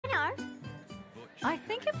I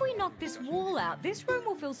think if we knock this wall out, this room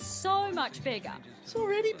will feel so much bigger. It's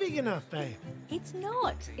already big enough, babe. It's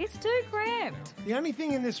not. It's too cramped. The only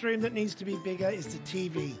thing in this room that needs to be bigger is the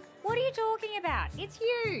TV. What are you talking about? It's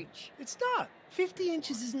huge. It's not. 50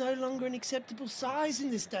 inches is no longer an acceptable size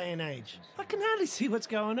in this day and age. I can hardly see what's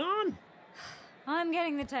going on. I'm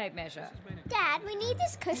getting the tape measure. Dad, we need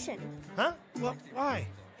this cushion. Huh? What? Why?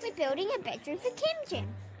 We're building a bedroom for Kim Jim.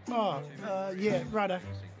 Oh, yeah, righto.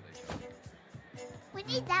 We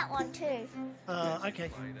need that one too. Okay.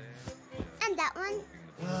 And that one.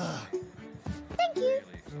 Thank you.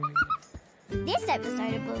 This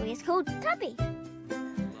episode of Bluey is called Tubby.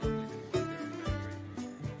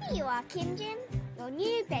 Here you are, Kim Jim. Your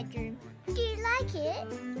new bedroom. Do you like it?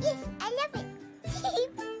 Yes, I love it.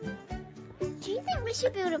 Do you think we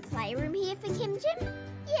should build a playroom here for Kim Jim?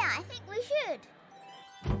 Yeah, I think we should.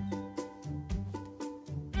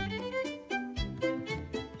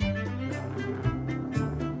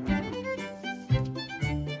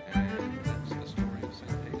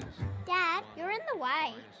 Dad, you're in the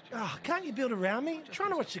way. Oh, can't you build around me? I'm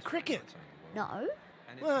trying to watch the cricket. No.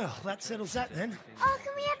 Well, that settles that then. Oh,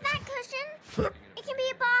 can we have that cushion? It can be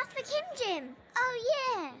a bath for Kim Jim. Oh,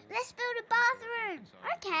 yeah. Let's build a bathroom.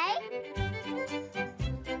 Okay.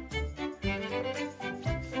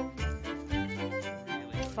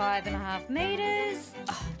 5.5 meters.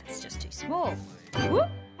 Oh, that's just too small. Whoop.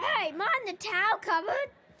 Hey, mind the towel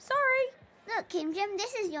cupboard. Sorry. Look, Kim Jim,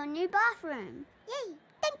 this is your new bathroom. Yay,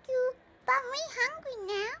 thank you. But I'm really hungry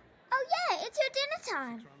now. Oh, yeah, it's your dinner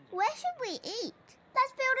time. Where should we eat?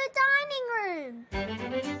 Let's build a dining room.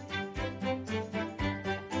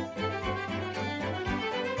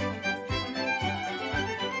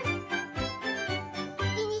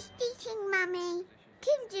 Finished eating, Mummy.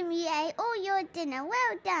 Kim Jim, you ate all your dinner.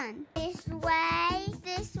 Well done. This way,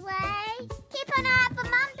 this way. Keep an eye out for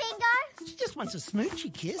Mum, Bingo. She just wants a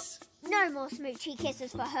smoochy kiss. No more smoochy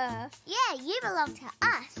kisses for her. Yeah, you belong to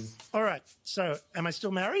us. All right, so am I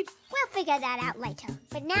still married? We'll figure that out later.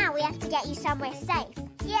 But now we have to get you somewhere safe.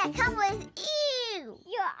 Yeah, come with. Ew!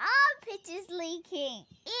 Your armpit is leaking.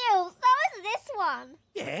 Ew, so is this one.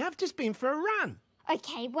 Yeah, I've just been for a run.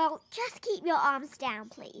 Okay, well, just keep your arms down,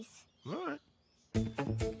 please. All right.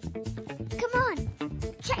 Come on.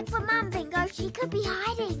 Check for Mum, Bingo. She could be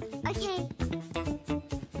hiding. Okay.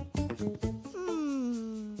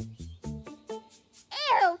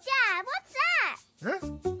 Ew, Dad, what's that? Huh?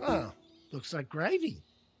 Oh, looks like gravy.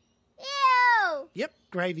 Ew! Yep,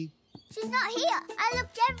 gravy. She's not here. I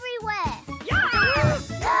looked everywhere. Yeah!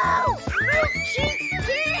 No! She's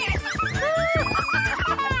kiss!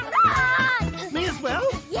 Run! Me as well?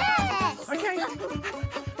 Yes! Okay.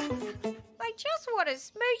 I just want a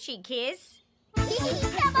smoochy kiss.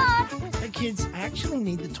 Come on! Hey, kids, I actually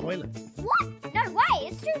need the toilet. What? No way,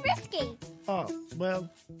 it's too risky. Oh, well,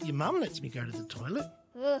 your mum lets me go to the toilet.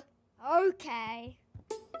 Okay.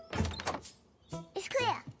 It's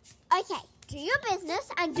clear. Okay, do your business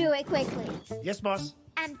and do it quickly. Yes, boss.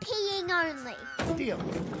 And peeing only. Deal.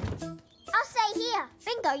 I'll stay here.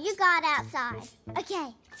 Bingo, you guard outside.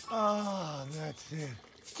 Okay. Oh, that's it.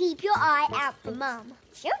 Keep your eye out for Mum.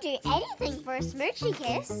 She'll do anything for a smoochy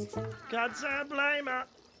kiss. God save blame her.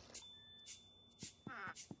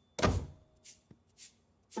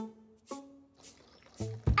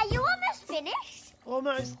 Are you almost finished?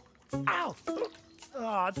 Almost. Ow!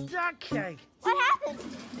 Oh, duck cake. What happened?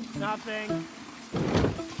 Nothing.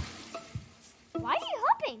 Why are you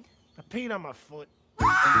hopping? I peed on my foot.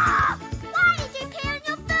 Ah! Why did you pee on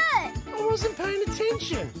your foot? I wasn't paying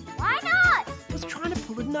attention. Why not? I was trying to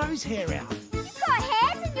pull a nose hair out. You've got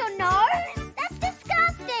hairs in your nose? That's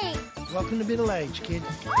disgusting. Welcome to middle age, kid.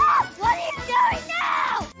 Ah! What are you doing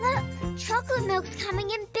now? Look, chocolate milk's coming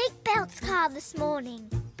in Big Belt's car this morning.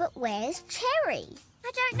 But where's Cherry?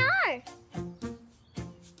 I don't know.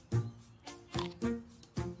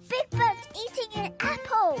 Big Belt's eating an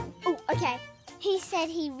apple. Oh, okay. He said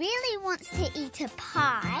he really wants to eat a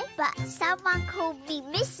pie, but someone called me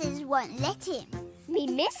Mrs. won't let him. Me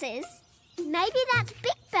Mrs.? Maybe that's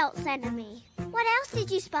Big Belt's enemy. What else did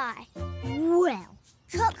you spy? Well,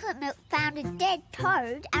 Chocolate Milk found a dead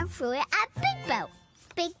toad and threw it at Big Belt.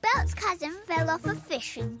 Big Belt's cousin fell off a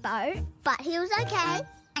fishing boat, but he was okay.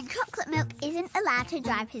 And Chocolate Milk isn't allowed to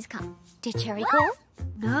drive his car. Did Cherry call?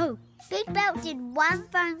 No. Big Belt did one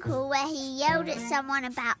phone call where he yelled at someone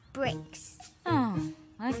about bricks. Oh,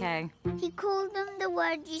 okay. He called them the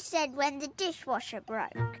word you said when the dishwasher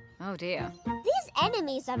broke. Oh, dear. These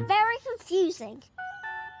enemies are very confusing.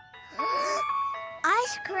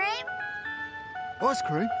 Ice cream? Ice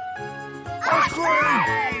cream? Ice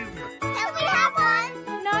cream! Can we have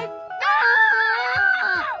one? No.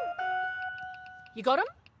 You got him?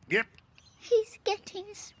 Yep. He's getting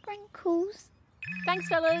sprinkles. Thanks,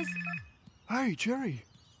 fellas. Hey, Cherry.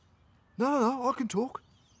 No, I can talk.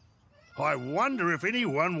 I wonder if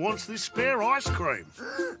anyone wants this spare ice cream.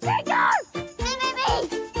 Bingo! Me!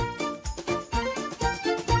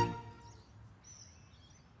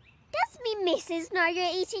 Does me missus know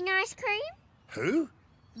you're eating ice cream? Who?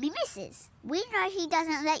 Me missus. We know he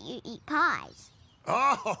doesn't let you eat pies.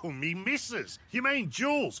 Oh, me missus. You mean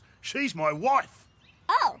Jules. She's my wife.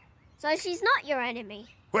 Oh, so she's not your enemy?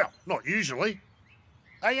 Well, not usually.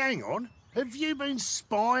 Hey, hang on. Have you been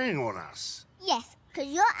spying on us? Yes, because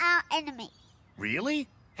you're our enemy. Really?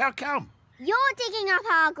 How come? You're digging up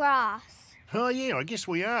our grass. Oh, yeah, I guess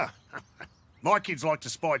we are. My kids like to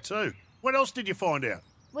spy too. What else did you find out?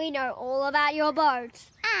 We know all about your boat.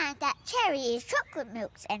 And that Cherry is Chocolate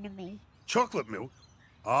Milk's enemy. Chocolate milk?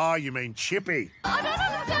 Ah, you mean Chippy. I don't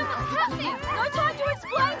understand what's happening. No time to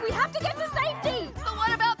explain. We have to get to safety. But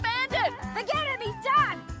what about Bandit? Forget him. He's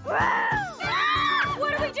done. What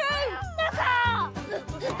do we do?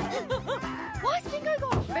 Why has Bingo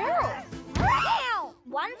gone feral?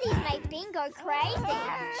 Onesies make Bingo crazy.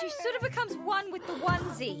 She sort of becomes one with the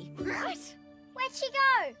onesie. What? Where'd she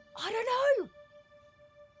go? I don't know.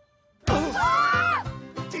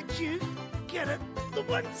 Did you get it? The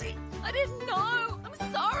onesie? I didn't know. I'm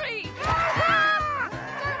sorry.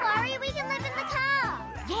 Don't worry, we can live in the car.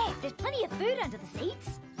 Yeah, there's plenty of food under the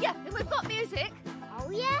seats. Yeah, and we've got music. Oh,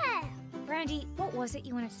 yeah. Brandy, what was it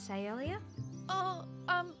you wanted to say earlier? Oh,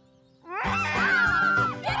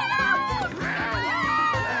 Get out!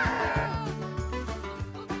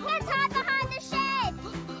 Let's hide behind the shed.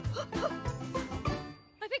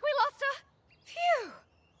 I think we lost her. Phew.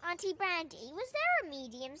 Auntie Brandy, was there a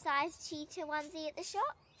medium-sized cheetah onesie at the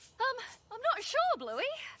shop? I'm not sure,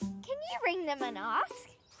 Bluey. Can you ring them and ask?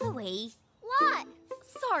 Bluey. What?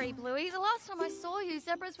 Sorry, Bluey. The last time I saw you,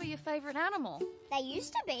 zebras were your favourite animal. They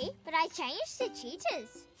used to be, but I changed to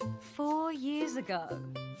cheetahs. 4 years ago.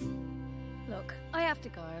 Look, I have to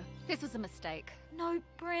go. This was a mistake. No,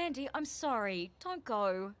 Brandy, I'm sorry. Don't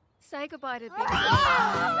go. Say goodbye to Big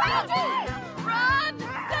Brandy! Run!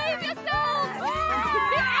 Save yourselves!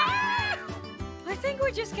 I think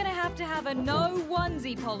we're just going to have a no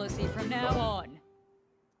onesie policy from now on.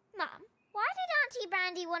 Mum, why did Auntie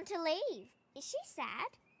Brandy want to leave? Is she sad?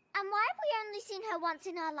 And why have we only seen her once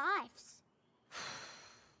in our lives?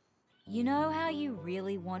 You know how you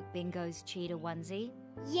really want Bingo's cheetah onesie?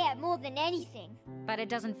 Yeah, more than anything. But it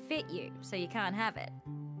doesn't fit you, so you can't have it.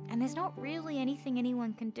 And there's not really anything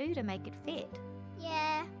anyone can do to make it fit.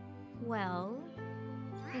 Yeah. Well,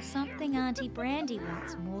 there's something Auntie Brandy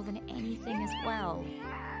wants more than anything as well.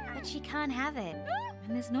 But she can't have it.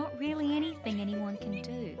 And there's not really anything anyone can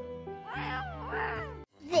do.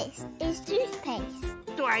 This is toothpaste.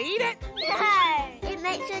 Do I eat it? No! It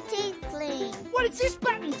makes your teeth clean. What does this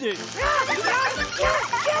button do? Kill it!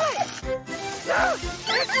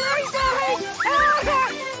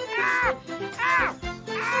 Ow!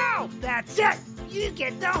 Ow! That's it! You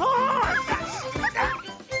get the horn!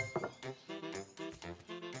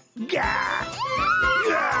 Gah!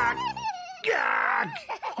 Gah! Gah!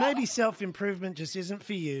 Maybe self-improvement just isn't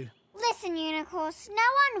for you. Listen, Unicorns,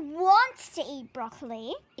 no one wants to eat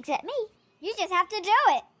broccoli, except me. You just have to do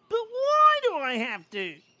it. But why do I have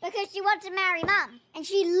to? Because she wants to marry Mum, and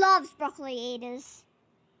she loves broccoli eaters.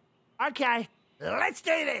 Okay, let's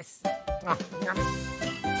do this.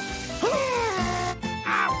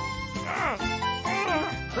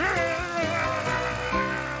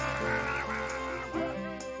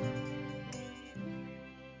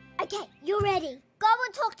 Okay, you're ready. Go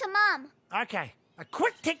and talk to Mum. Okay, a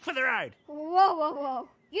quick tick for the road. Whoa.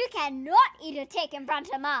 You cannot eat a tick in front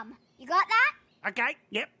of Mum. You got that? Okay,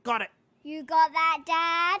 yep, got it. You got that,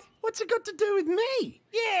 Dad? What's it got to do with me?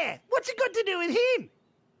 Yeah, what's it got to do with him?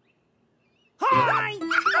 Hi!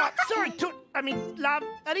 Oh, sorry, love,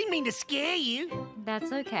 I didn't mean to scare you.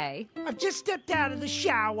 That's okay. I've just stepped out of the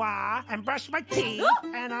shower and brushed my teeth,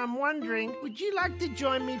 and I'm wondering, would you like to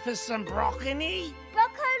join me for some broccoli?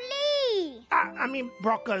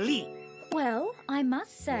 Broccoli. Well, I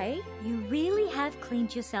must say, you really have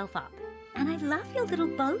cleaned yourself up. And I love your little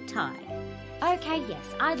bow tie. Okay,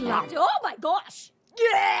 yes, I'd love to. Oh my gosh!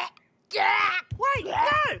 Wait,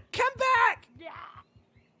 no! Come back!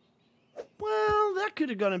 Well, that could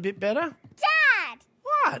have gone a bit better. Dad!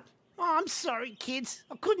 What? Oh, I'm sorry, kids.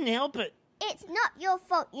 I couldn't help it. It's not your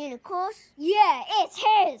fault, Unicorns. Yeah, it's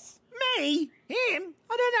his. Me? Him?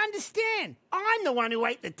 I don't understand. I'm the one who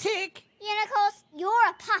ate the tick. Unicorns, you're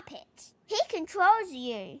a puppet. He controls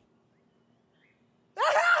you.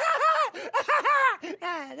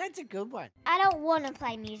 That's a good one. I don't want to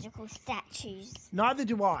play musical statues. Neither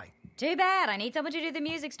do I. Too bad. I need someone to do the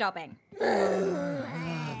music stopping. Can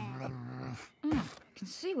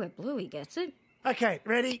see where Bluey gets it. Okay,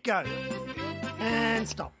 ready, go. And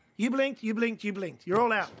stop. You blinked, you blinked, you blinked. You're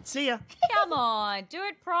all out. See ya. Come on, do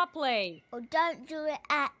it properly. Or don't do it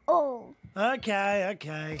at all.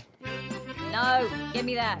 Okay. No, give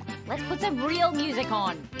me that. Let's put some real music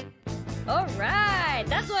on. All right,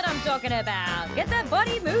 that's what I'm talking about. Get that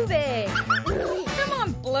body moving. Come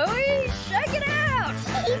on, Bluey, shake it out.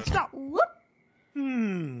 Stop. Whoop.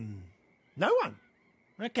 No one.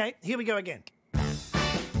 Okay, here we go again.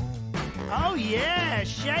 Oh, yeah,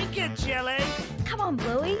 shake it, Chilli. Come on,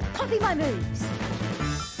 Bluey, copy my moves.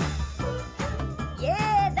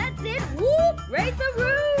 Yeah, that's it. Whoop, raise the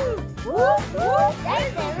roof. Whoop, whoop,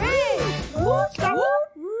 raise the roof. Whoop, Stop. whoop,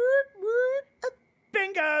 whoop, whoop.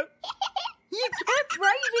 Bingo. You kept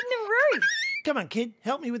raising the roof. Come on, kid,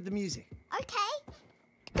 help me with the music. Okay,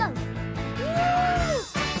 go.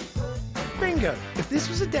 Bingo. If this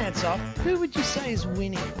was a dance-off, who would you say is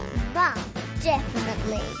winning? Mum,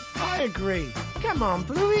 definitely. I agree. Come on,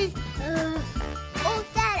 Bluey. Oh,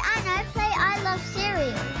 Dad, I know. Play I Love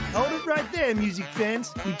Cereal. Hold it right there, music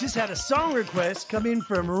fans. We've just had a song request come in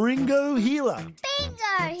from Ringo Healer.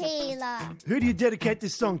 Bingo, Healer. Who do you dedicate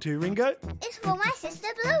this song to, Ringo? It's for my sister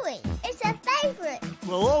Bluey. It's her favourite.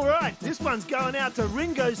 Well, all right. This one's going out to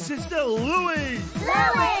Ringo's sister, Louie.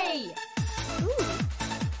 Bluey!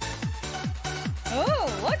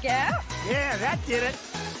 Oh, look out. Yeah, that did it.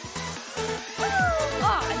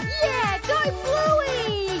 Oh, yeah, go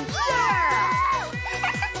Bluey!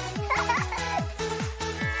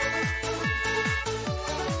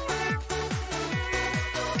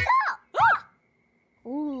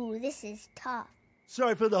 Ooh, this is tough.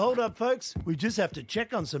 Sorry for the hold-up, folks. We just have to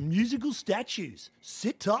check on some musical statues.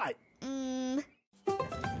 Sit tight. Ready,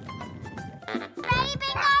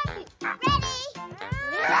 Bingo? Ready?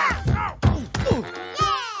 Yeah!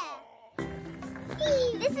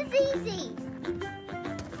 This is easy.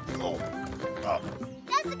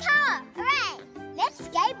 There's the car. Hooray! Let's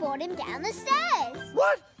skateboard him down the stairs.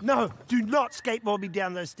 What? No, do not skateboard me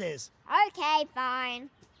down those stairs. Okay, fine.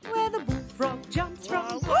 Where the bullfrog jumps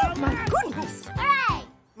from. Whoa, Oh, my goodness. Hooray!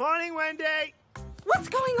 Morning, Wendy. What's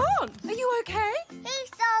going on? Are you okay? He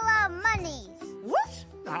stole our monies. What?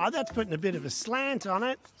 Ah, that's putting a bit of a slant on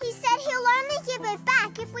it. He said he'll only give it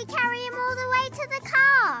back if we carry him all the way to the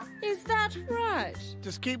car. Is that right?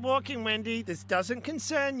 Just keep walking, Wendy. This doesn't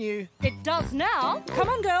concern you. It does now. Come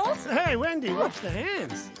on, girls. Hey, Wendy, watch the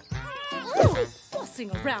hands. Ooh,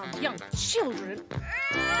 bossing around young children.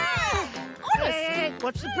 Honestly. Hey,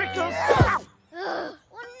 watch the prickles.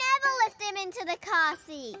 We'll never lift him into the car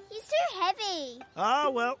seat. He's too heavy. Oh,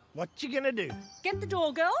 well, what you gonna do? Get the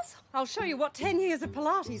door, girls. I'll show you what 10 years of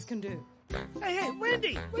Pilates can do. Hey,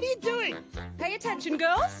 Wendy, what are you doing? Pay attention,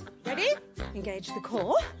 girls. Ready? Engage the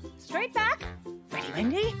core. Straight back. Ready,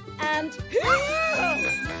 Wendy? And...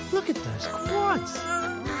 Look at those quads.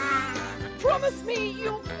 Promise me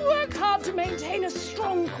you'll work hard to maintain a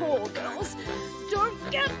strong core, girls. Don't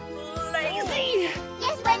get lazy.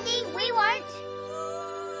 Yes, Wendy, we won't.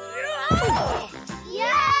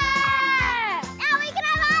 Yeah! Now we can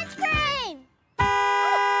have ice cream!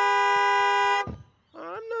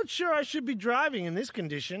 I'm not sure I should be driving in this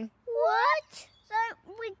condition. What? So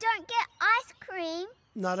we don't get ice cream?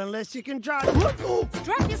 Not unless you can drive.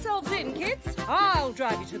 Strap yourselves in, kids. I'll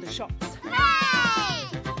drive you to the shops. Hooray!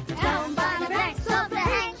 Down by the banks of the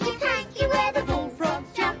hanky-panky, where the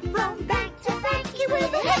bullfrogs jump from bank to banky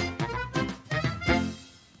with a hip.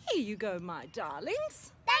 Here you go, my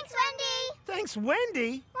darlings. Thanks, Wendy. Thanks,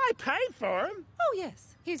 Wendy. I paid for him. Oh,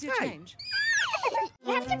 yes. Here's your Hey. change.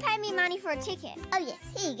 You have to pay me money for a ticket. Oh, yes.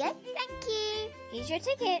 Here you go. Thank you. Here's your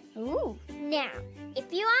ticket. Ooh. Now,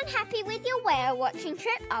 if you aren't happy with your whale watching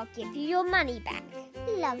trip, I'll give you your money back.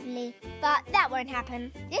 Lovely. But that won't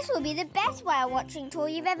happen. This will be the best whale watching tour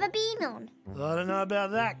you've ever been on. I don't know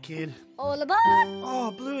about that, kid. All aboard.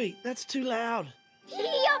 Oh, Bluey, that's too loud.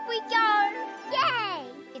 Up we go. Yay.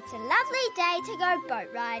 It's a lovely day to go boat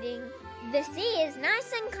riding. The sea is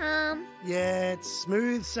nice and calm. Yeah, it's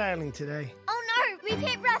smooth sailing today. Oh no, we've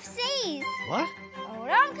hit rough seas. What? Hold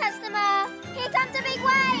on, customer. Here comes a big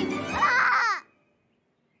wave. Ah!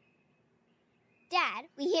 Dad,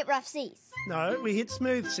 we hit rough seas. No, we hit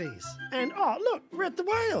smooth seas. And, oh, look, we're at the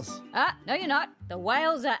whales. No, you're not. The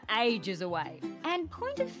whales are ages away. And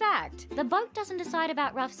point of fact, the boat doesn't decide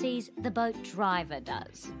about rough seas, the boat driver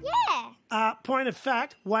does. Yeah. Point of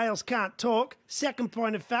fact, whales can't talk. Second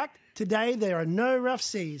point of fact, today there are no rough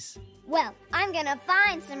seas. Well, I'm gonna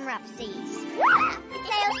find some rough seas.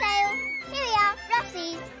 Sail, sail.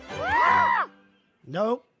 taxis.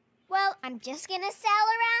 Nope. Well, I'm just gonna sail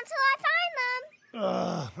around till I find them.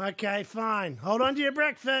 Okay, fine. Hold on to your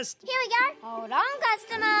breakfast. Here we go. Hold on,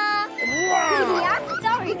 customer. I'm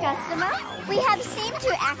sorry, customer. We have seemed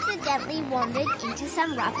to accidentally wandered into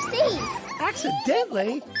some rough seas.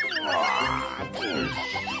 Accidentally?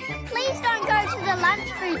 Please don't go to the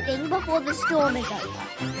lunch food thing before the storm is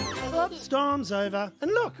over. Storm's over.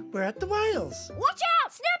 And look, we're at the whales. Watch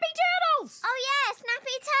out! Snappy turtles! Oh yeah,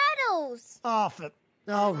 snappy turtles. Off it.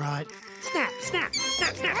 All right. Snap, snap,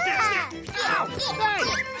 snap, snap, snap, snap. Ow!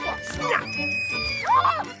 Snap!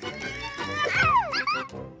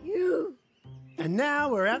 You. And now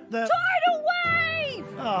we're at the... Tidal wave!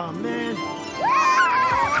 Oh, man.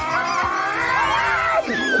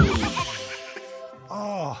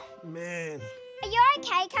 Oh, man. Are you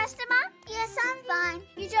okay, customer? Yes, I'm fine.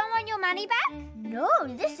 You don't want your money back? No,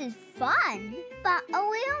 this is fun. But are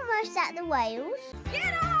we almost at the whales?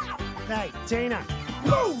 Get up! Hey, Tina.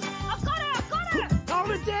 Boom! I've got her! I've got her!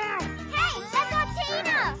 Hold it down! Hey, that's not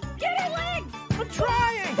Tina! Get her legs! I'm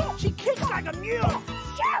trying! She kicks like a mule!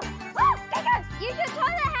 Joe! Woo! Bigger! Use your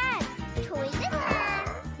toilet hand! Toilet hand!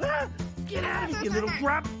 Ah, get out of here, you little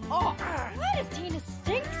grub! Oh, why does Tina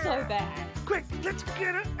stink so bad? Quick, let's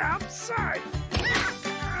get her outside!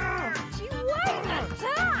 She weighs a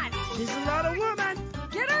ton! She's a lot of woman!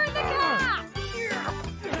 Get her in the car!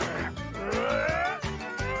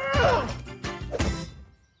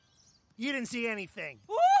 You didn't see anything.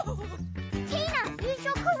 Tina, use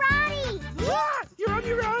your karate! Ah, you're on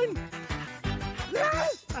your own!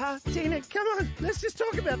 Tina, come on, let's just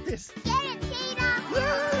talk about this. Get it, Tina!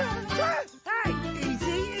 Hey,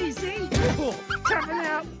 easy, easy. Oh, tapping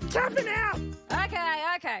out, tapping out.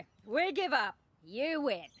 Okay. We give up. You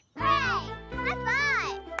win. Hooray! High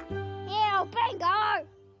five! Ew, bingo!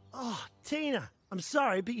 Oh, Tina, I'm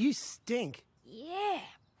sorry, but you stink. Yeah.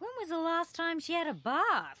 When was the last time she had a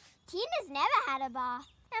bath? Tina's never had a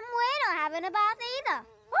bath. And we're not having a bath either.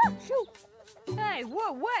 Oh, shoot! Hey,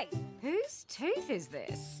 whoa, wait. Whose tooth is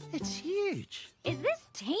this? It's huge. Is this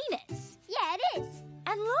Tina's? Yeah, it is.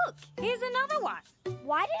 And look, here's another one.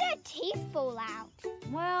 Why did her teeth fall out?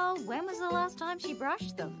 Well, when was the last time she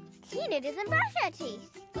brushed them? Tina doesn't brush her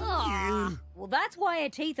teeth. Oh, well, that's why her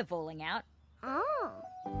teeth are falling out. Oh.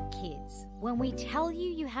 Kids, when we tell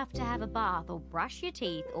you you have to have a bath or brush your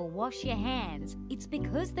teeth or wash your hands, it's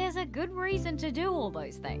because there's a good reason to do all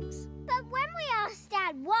those things. But when we ask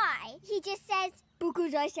Dad why, he just says,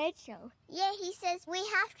 because I said so. Yeah, he says we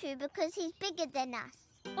have to because he's bigger than us.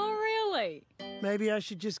 Oh, really? Maybe I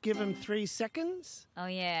should just give him 3 seconds? Oh,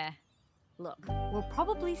 yeah. Look, we'll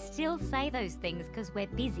probably still say those things because we're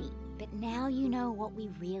busy. But now you know what we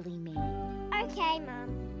really mean. Okay,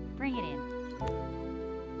 Mum. Bring it in.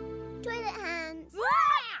 Toilet hands.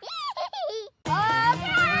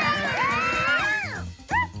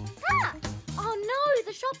 Oh no,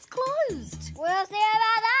 the shop's closed. We'll see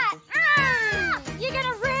about that. You're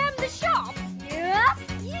gonna ram the shop? Yep.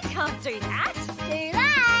 You can't do that. Too late.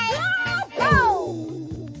 Oh.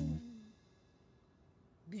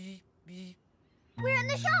 We're in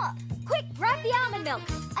the shop. Quick, grab the almond milk.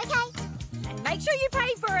 Okay. And make sure you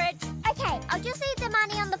pay for it. Okay, I'll just leave the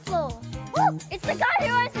money on the floor. Woo! It's the guy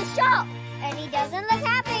who owns the shop. And he doesn't look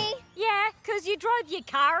happy. Yeah, because you drove your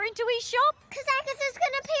car into his shop. Because Agatha's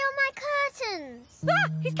going to pee on my curtains. Ah,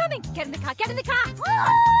 he's coming. Get in the car, get in the car.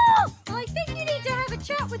 Oh! I think you need to have a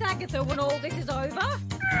chat with Agatha when all this is over. Oh,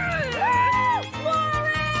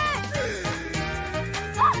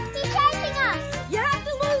 he's chasing us. You have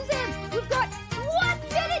to lose him. We've got 1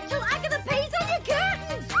 minute till Agatha pees on your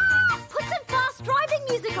curtains. Put some fast driving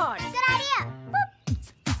music on. Good idea.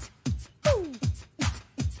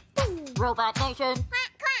 Roll that nation.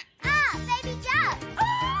 Quack, quack. Ah, baby duck.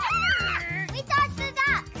 We dodged the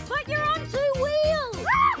duck. But you're on 2 wheels.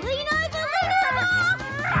 Lean over, lean over.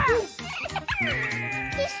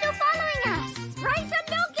 He's still following us. Spray some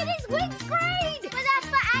milk in his windscreen. But that's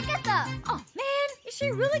for Agatha. Oh, man. Is she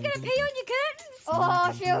really going to pee on your curtains?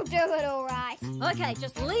 Oh, she'll do it all right. Okay,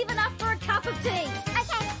 just leave enough for a cup of tea.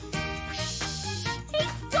 Okay.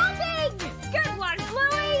 He's stopping. Good one,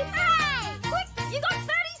 Bluey. Hey! Quick, you got 30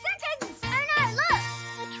 seconds. Oh, no, look.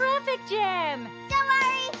 A traffic jam. Don't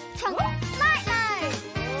worry. Light mode.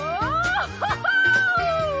 Oh!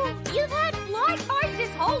 You've had flight mode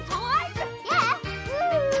this whole time? Yeah.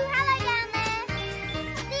 Ooh, hello down there.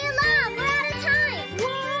 The alarm. We're out of time.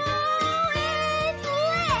 Whoa, and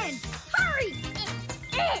land. Hurry.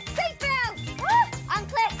 Seatbelt.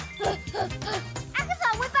 Unclip. Agatha,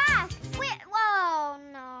 we're back. Whoa,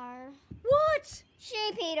 no. What? She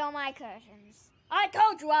peed on my curtains. I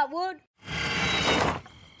told you I would.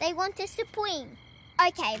 They want us to swing.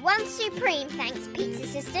 Okay, one supreme, thanks, Pizza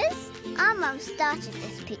Sisters. Our mum started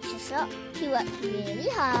this pizza shop. She worked really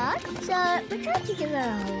hard, so we're trying to give her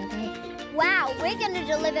a holiday. Wow, we're going to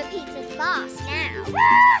deliver pizzas fast now.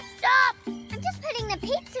 Stop! I'm just putting the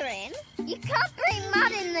pizza in. You can't bring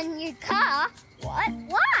mud in the new car. What?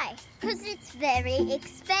 Why? Because it's very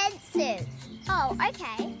expensive. Oh,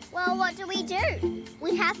 okay. Well, what do?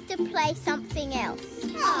 We have to play something else.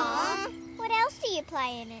 Aww. What else do you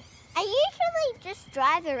play in it? I usually just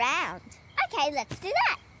drive around. Okay, let's do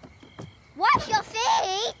that. Watch your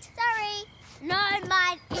feet! Sorry. No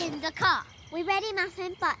mud in the car. We ready,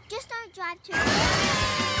 Muffin? But just don't drive too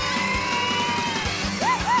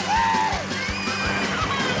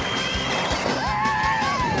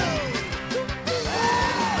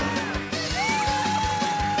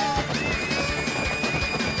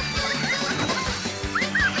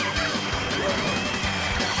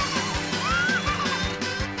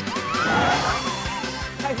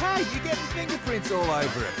Hey, you're getting fingerprints all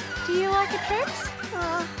over it. Do you like it, Trex?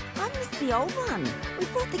 I miss the old one. We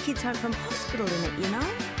brought the kids home from hospital in it, you know.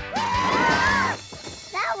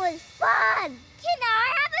 That was fun! Can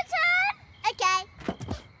I have a turn? Okay.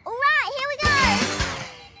 All right, here we go.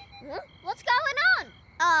 Huh? What's going on?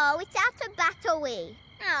 Oh, it's out of battery.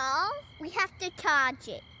 Oh, we have to charge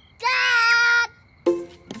it. Dad!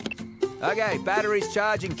 Okay, battery's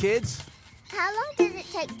charging, kids. How long does it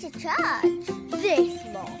take to charge? This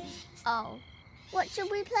long. Oh. What should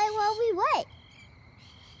we play while we wait?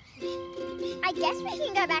 I guess we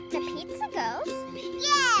can go back to Pizza Girls.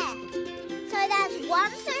 Yeah! So that's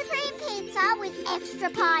one supreme pizza with extra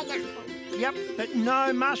pineapple. Yep, but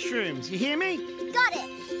no mushrooms. You hear me? Got it.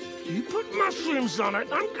 You put mushrooms on it.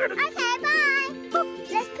 I'm gonna... Okay, bye.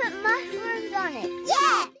 Boop. Let's put mushrooms on it.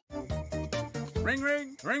 Yeah! Ring,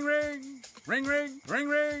 ring, ring, ring. Ring, ring, ring,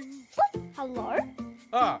 ring. Boop. Hello?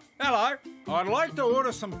 Ah, hello. I'd like to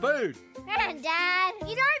order some food. Dad,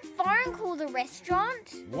 you don't phone call the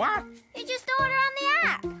restaurant. What? You just order on the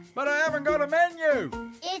app. But I haven't got a menu.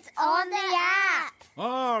 It's on the app.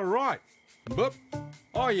 Oh, right. Boop.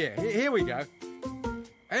 Oh, yeah, here we go.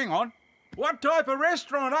 Hang on. What type of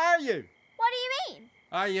restaurant are you? What do you mean?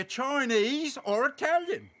 Are you Chinese or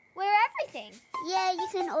Italian? We're everything. Yeah, you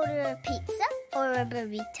can order a pizza or a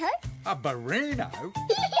burrito. A burrito?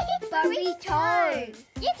 Burrito.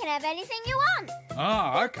 You can have anything you want.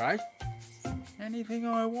 Ah, okay. Anything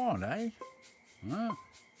I want, eh? Oh,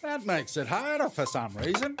 that makes it harder for some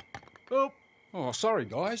reason. Oh, sorry,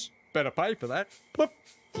 guys. Better pay for that. Boop.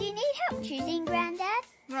 Do you need help choosing, Grandad?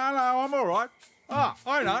 No, I'm all right. Ah,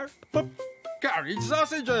 I know. Boop. Curried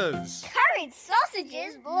sausages. Curried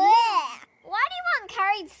sausages? Blech. Why do you want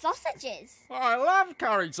curried sausages? I love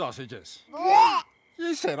curried sausages. Blech.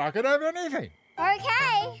 You said I could have anything.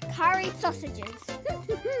 Okay, curried sausages.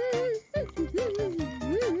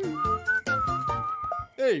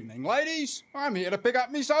 Evening, ladies. I'm here to pick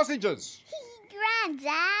up me sausages.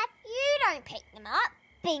 Grandad, you don't pick them up.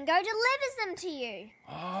 Bingo delivers them to you.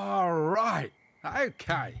 All right.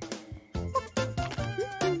 Okay.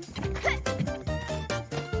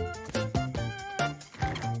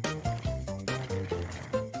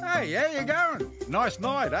 Hey, how you going? Nice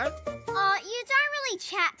night, eh? Oh, you don't really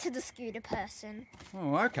chat to the scooter person.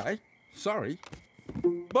 Oh, okay. Sorry.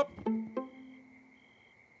 Boop.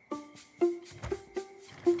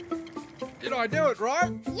 Did I do it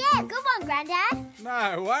right? Yeah, good one, Grandad.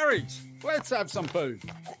 No worries. Let's have some food.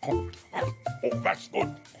 Oh, that's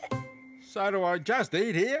good. So do I just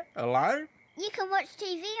eat here, alone? You can watch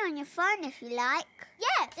TV on your phone if you like.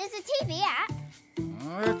 Yeah, there's a TV app.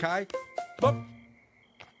 Okay. Boop.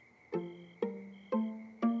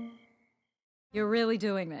 You're really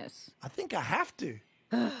doing this? I think I have to.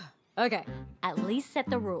 Okay, at least set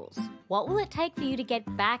the rules. What will it take for you to get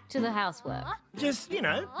back to the housework? Just,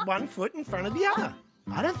 1 foot in front of the other.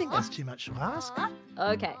 I don't think that's too much to ask.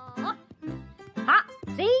 Okay. Ha!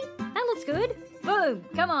 See? That looks good. Boom!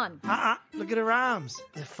 Come on. Look at her arms.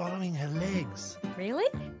 They're following her legs. Really?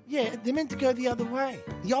 Yeah, they're meant to go the other way.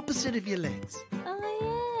 The opposite of your legs.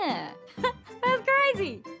 Oh, yeah. That's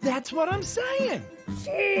crazy. That's what I'm saying.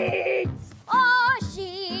 Sheets! Oh,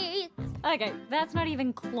 sheets! Okay, that's not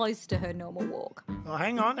even close to her normal walk. Oh,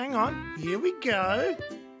 hang on. Here we go.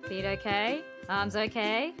 Feet okay? Arms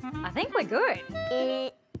okay? I think we're good.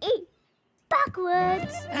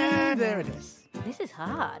 Backwards. And there it is. This is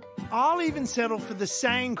hard. I'll even settle for the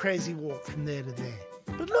same crazy walk from there to there.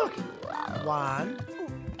 But look, 1,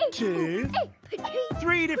 2,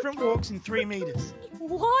 3 different walks in 3 meters.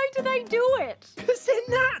 Why do they do it? Because they're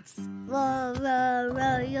nuts. Row, row,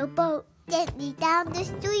 row your boat gently down the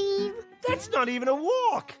stream. That's not even a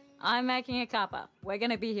walk. I'm making a cuppa. We're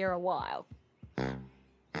going to be here a while.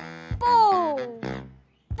 Ball.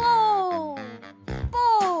 Ball.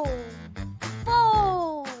 Ball.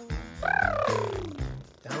 Ball.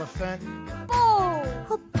 Elephant. Ball.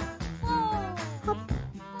 Hop, Ball. hop,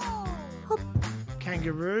 hop.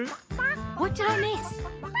 Kangaroo. What did I miss?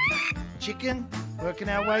 Chicken. Working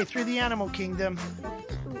our way through the animal kingdom.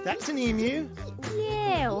 That's an emu.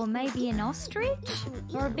 Yeah, or maybe an ostrich?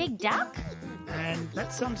 Or a big duck? And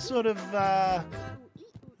that's some sort of,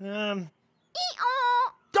 Ee-aw.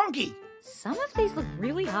 donkey. Some of these look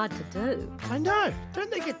really hard to do. I know. Don't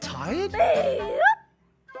they get tired? Beep.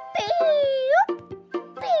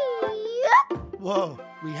 Whoa,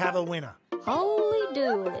 we have a winner. Holy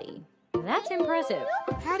dooly. That's impressive.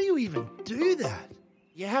 How do you even do that?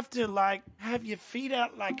 You have to, like, have your feet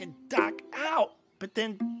out like a duck out, but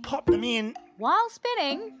then pop them in. While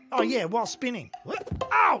spinning. Oh, yeah, while spinning. What?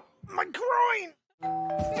 Ow! My groin!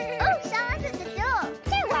 Oh, someone's at the door.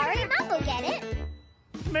 Don't worry, Mum will get it.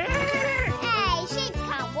 Hey, sheep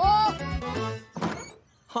can't walk.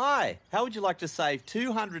 Hi, how would you like to save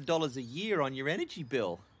 $200 a year on your energy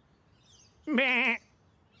bill?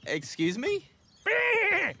 Excuse me?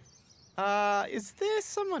 Is there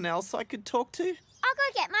someone else I could talk to? I'll go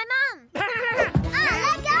get my mum. Let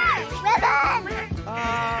go! Ribbon!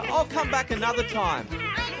 I'll come back another time.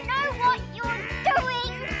 I know what you're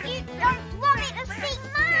doing. You don't want me to see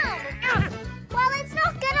Mum. Well, it's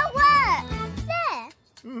not gonna work.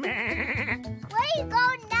 There. Where you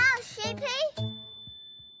going now, sheepy?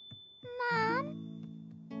 Mum?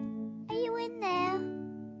 Are you in there?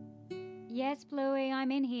 Yes, Bluey,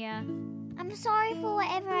 I'm in here. I'm sorry for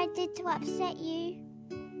whatever I did to upset you.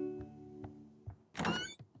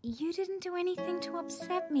 You didn't do anything to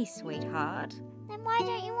upset me, sweetheart. Then why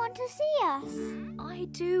don't you want to see us? I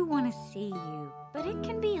do want to see you, but it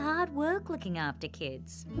can be hard work looking after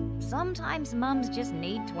kids. Sometimes mums just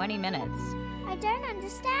need 20 minutes. I don't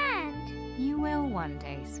understand. You will one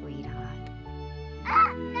day, sweetheart.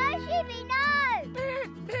 Ah, no, sheepy, no!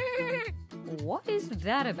 What is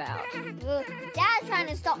that about? Dad's trying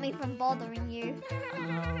to stop me from bothering you,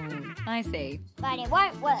 Oh, I see. but it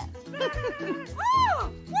won't work.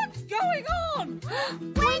 What's going on?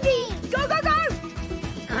 Wendy! Go, go, go!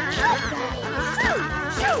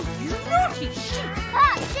 Shoot! You naughty sheep!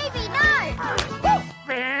 Ah, sheepy, no!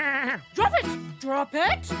 Drop it! Drop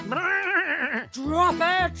it! Drop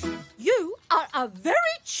it! You are a very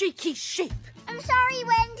cheeky sheep. I'm sorry,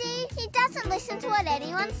 Wendy. He doesn't listen to what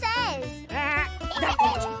anyone says. That's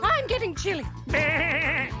it. I'm getting chilly.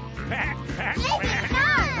 Sheepy,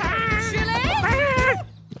 no! Chilly?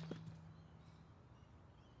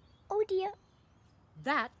 Oh, dear.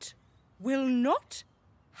 That will not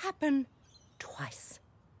happen twice.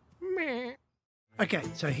 Okay,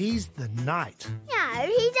 so he's the knight. No,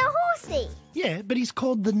 he's a horsey. Yeah, but he's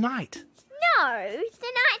called the knight. No, the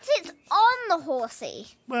knight sits on the horsey.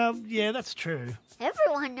 Well, yeah, that's true.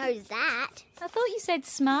 Everyone knows that. I thought you said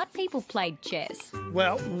smart people played chess.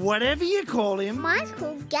 Well, whatever you call him, Mine's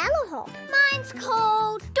called Galahop. Mine's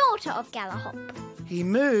called Daughter of Galahop. he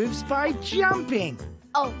moves by jumping.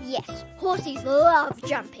 Oh, yes. Horses love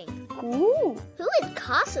jumping. Ooh. Who is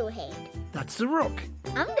Castlehead? That's the rook.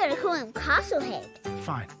 I'm going to call him Castlehead.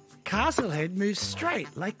 Fine. Castlehead moves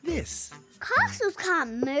straight like this. Castles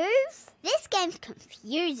can't move. This game's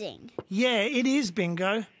confusing. Yeah, it is,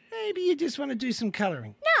 Bingo. Maybe you just want to do some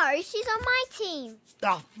colouring. No, she's on my team.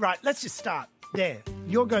 Oh, right, let's just start. There,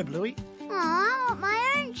 your go, Bluey. Aw, I want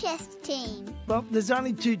my own chess team. Well, there's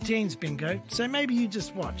only 2 teams, Bingo, so maybe you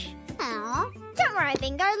just watch. Aw, don't worry,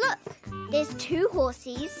 Bingo, look. There's 2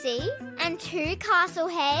 horses, see? And 2 castle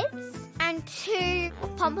heads. And 2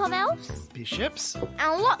 pom-pom elves. Bishops.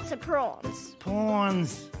 And lots of prawns.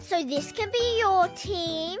 Pawns. So this can be your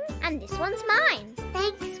team, and this one's mine.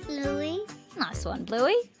 Thanks, Bluey. Nice one,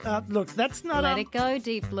 Bluey. Look, that's not Let it go,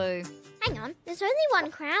 Deep Blue. Hang on, there's only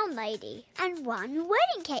 1 crown lady and 1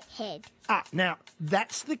 wedding cake head. Now,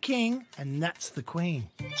 that's the king and that's the queen.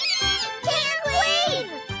 King and queen!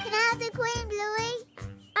 Can I have the queen, Bluey?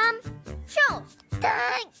 Sure.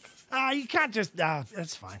 Thanks. You can't just...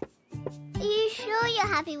 that's fine. Are you sure you're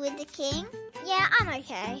happy with the king? Yeah, I'm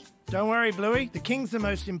okay. Don't worry, Bluey. The king's the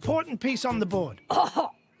most important piece on the board.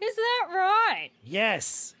 Oh, is that right?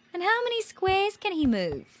 Yes. And how many squares can he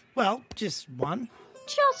move? Well, just 1.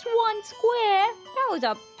 Just 1 square? That was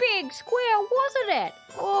a big square, wasn't it?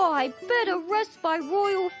 Oh, I better rest my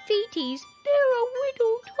royal feeties. They're a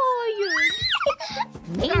little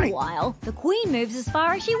tired. Meanwhile, the queen moves as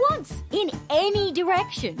far as she wants, in any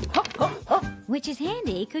direction. Hop, hop, hop. Which is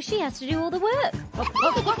handy because she has to do all the work. Hop,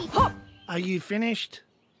 hop, hop, hop. Are you finished?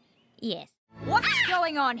 Yes. What's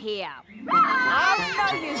going on here? Oh,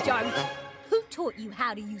 no, you don't. Who taught you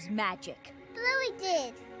how to use magic? Bluey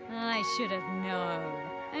did. I should have known.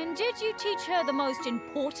 And did you teach her the most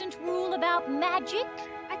important rule about magic?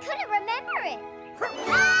 I couldn't remember it.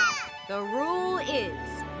 The rule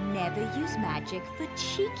is never use magic for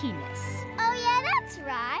cheekiness. Oh, yeah, that's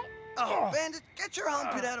right. Oh, Bandit, get your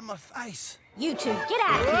armpit out of my face. You two, get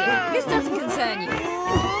out of here. This doesn't concern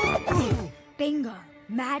you. Bingo.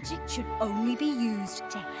 Magic should only be used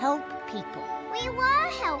to help people. We were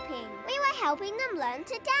helping. We were helping them learn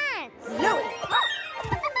to dance. Louie!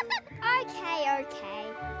 Okay.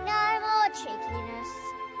 No more cheekiness.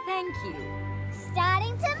 Thank you.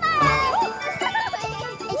 Starting tomorrow.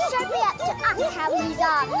 It should be up to us how we use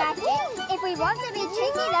our magic. If we want to be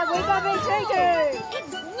cheeky, then we can be cheeky.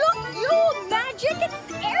 It's not your magic,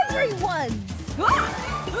 it's everyone's.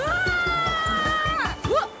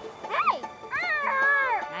 Hey!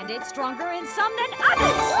 And it's stronger in some than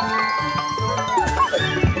others.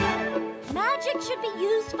 Magic should be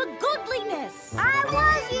used for goodliness. I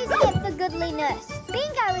was using it for goodliness.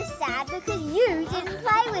 Bingo is sad because you didn't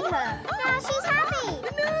play with her. Now she's happy.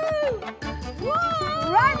 No!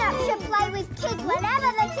 Grown-ups should play with kids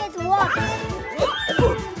whenever the kids want.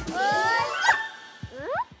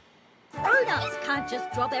 Grown-ups can't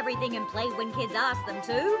just drop everything and play when kids ask them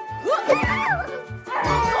to.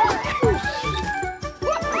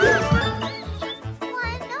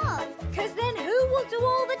 Why not? Because then who will do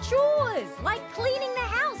all the chores, like cleaning the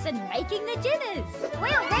house and making the dinners?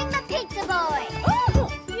 We'll ring the pizza boy. Oh,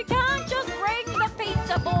 you can't just ring the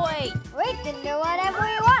pizza boy. We can do whatever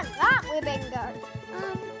we want, can't we, Bingo? I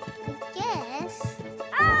guess.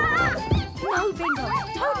 No, Bingo,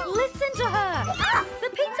 don't listen to her. The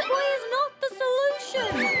pizza boy is not the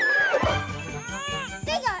solution.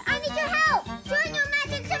 Bingo, I need your help. Join your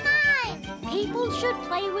magic to mine. People should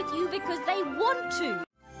play with you because they want to.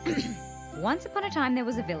 Once upon a time there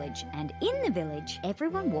was a village, and in the village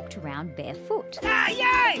everyone walked around barefoot.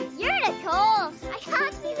 Yay! Unicorns! I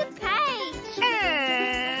can't see the page.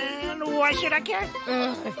 And why should I care?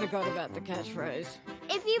 I forgot about the catchphrase.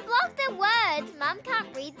 If you block the words, Mum can't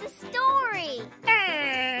read the story.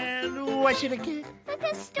 And why should I care?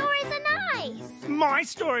 Because stories are nice. My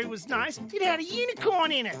story was nice. It had a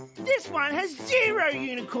unicorn in it. This one has 0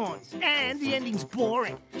 unicorns. And the ending's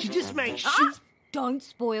boring. She just makes shoes. Don't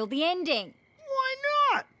spoil the ending. Why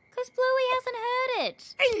not? Because Bluey hasn't heard it.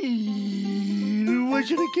 Why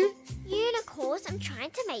should I care? Unicorns, I'm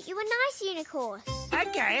trying to make you a nice unicorn.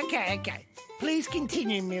 Okay. Please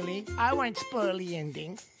continue, Millie. I won't spoil the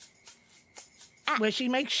ending. Where she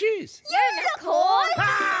makes shoes. Unicorn!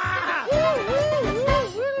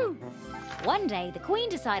 One day, the Queen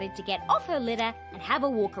decided to get off her litter and have a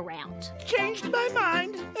walk around. Changed my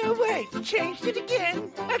mind. Oh, wait. Changed it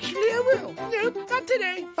again. Actually, I will. Nope, not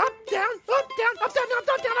today. Up, down, up, down, up, down, up,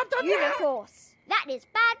 down, down, up, down, down. Unicorns. That is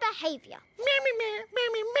bad behaviour.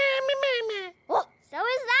 Oh, so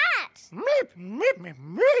is that.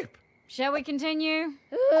 Meep. Shall we continue?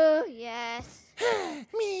 Oh, yes.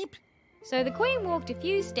 Meep. So the Queen walked a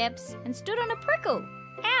few steps and stood on a prickle.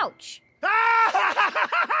 Ouch!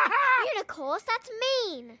 Unicorns, that's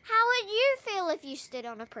mean. How would you feel if you stood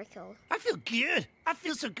on a prickle? I feel good. I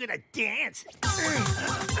feel so good at dance.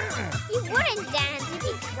 You wouldn't dance, you'd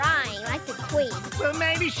be crying like the Queen. Well,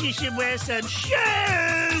 maybe she should wear some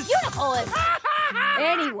shoes. Unicorns!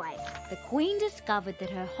 Anyway, the Queen discovered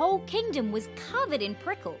that her whole kingdom was covered in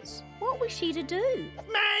prickles. What was she to do?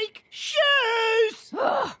 Make shoes.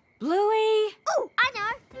 Bluey! Oh, I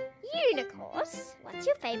know. Unicorns, what's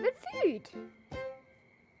your favourite food?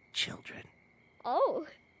 Children. Oh.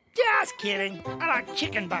 Just kidding. I like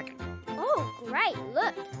chicken bucket. Oh, great.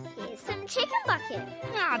 Look, here's some chicken bucket.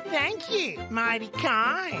 Oh, thank you. Mighty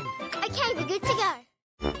kind. Okay, we're good to go.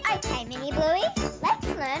 Okay, Mini Bluey, let's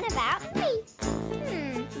learn about me.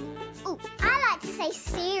 Ooh, I like to say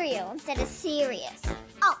cereal instead of serious.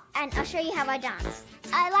 Oh, and I'll show you how I dance.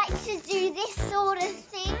 I like to do this sort of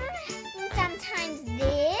thing, and sometimes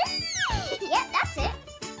this. Yep, that's it.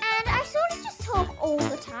 And I sort of just talk all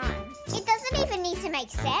the time. It doesn't even need to make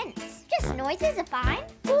sense. Just noises are fine.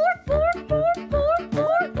 And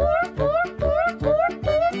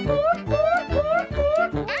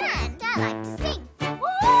I like to sing.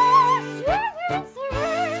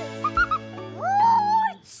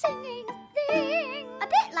 Singing thing. A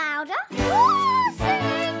bit louder.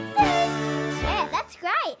 Singing thing. Yeah, that's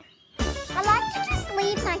great. I like to just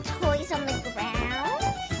leave my toys on the ground.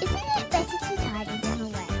 Isn't it better to tidy them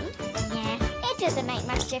away? Yeah, it doesn't make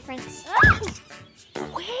much difference.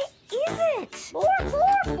 Where is it?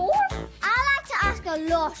 I like to ask a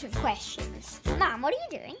lot of questions. Mum, what are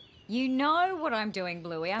you doing? You know what I'm doing,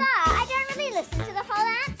 Bluey. But I don't really listen to the whole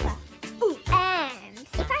answer. Ooh,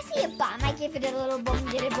 If I see a bum, I give it a little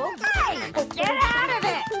boom-diddy-boom. Hey, get out of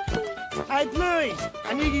it! Hey, Bluey,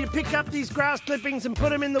 I need you to pick up these grass clippings and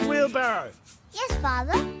put them in the wheelbarrow. Yes,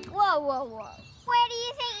 Father. Whoa, whoa, whoa. Where do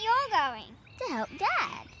you think you're going? To help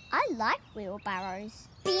Dad. I like wheelbarrows.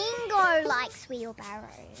 Bingo likes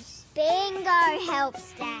wheelbarrows. Bingo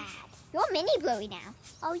helps Dad. You're Mini Bluey now.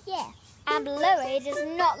 Oh, yeah. And Bluey does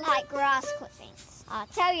not like grass clippings. I'll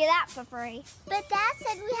tell you that for free. But Dad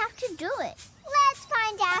said we have to do it. Let's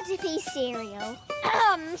find out if he's cereal.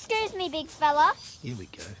 Excuse me, big fella. Here we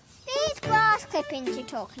go. These grass clippings you're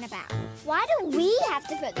talking about, why do we have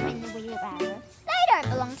to put them in the wheelbarrow? They don't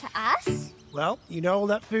belong to us. Well, you know all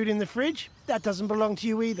that food in the fridge? That doesn't belong to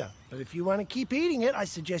you either. But if you want to keep eating it, I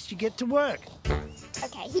suggest you get to work.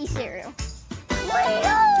 Okay, he's cereal.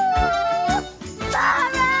 Wheelbarrow!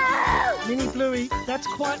 Mini Bluey, that's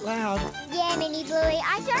quite loud. Yeah, Mini Bluey,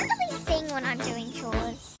 I don't really sing when I'm doing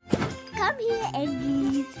chores. Come here,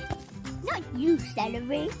 Eggies. Not you,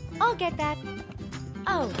 Celery. I'll get that.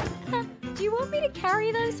 Oh, do you want me to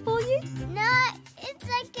carry those for you? No, it's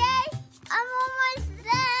okay. I'm almost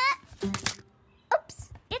there. Oops,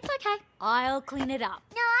 it's okay. I'll clean it up.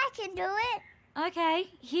 No, I can do it. Okay,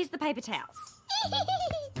 here's the paper towels.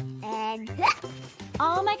 And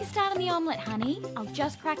I'll make a start on the omelette, honey. I'll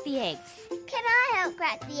just crack the eggs. can I help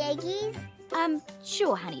crack the eggies?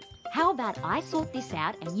 Sure, honey. How about I sort this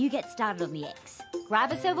out and you get started on the eggs?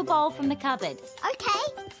 Grab a silver bowl from the cupboard. Okay.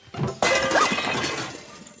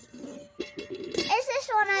 Is this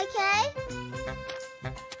one okay?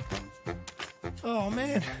 Oh,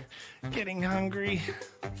 man. Getting hungry.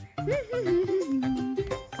 How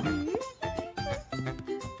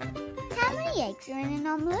many eggs are in an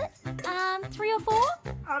omelette? 3 or 4?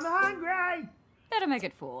 I'm hungry. Better make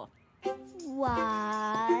it 4.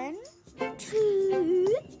 1, 2,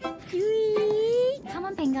 3. Come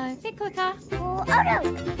on, Bingo. Bit quicker. 4. Oh no!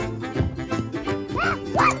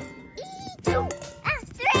 1, 2,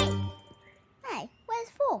 3. Hey, where's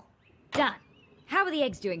 4? Done. How are the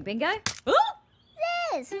eggs doing, Bingo? Oh!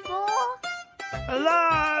 There's 4.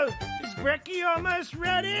 Hello? Is Brekkie almost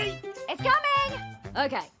ready? It's coming!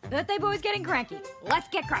 Okay, birthday boy's getting cranky. Let's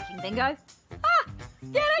get cracking, Bingo. Ah!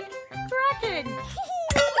 Getting cracking!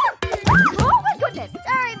 Oh my goodness!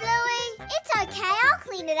 Sorry, Bluey. It's okay. I'll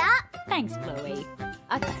clean it up. Thanks, Bluey.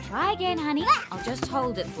 Okay, try again, honey. I'll just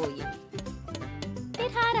hold it for you.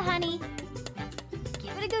 Bit harder, honey.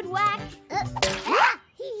 Give it a good whack.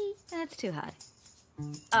 That's too hard.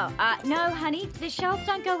 Oh, no, honey. The shells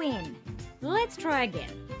don't go in. Let's try again.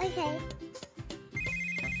 Okay.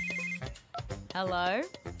 Hello?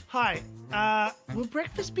 Hi. Will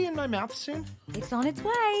breakfast be in my mouth soon? It's on its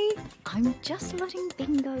way. I'm just letting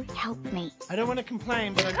Bingo help me. I don't want to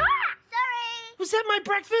complain, but Sorry. Was that my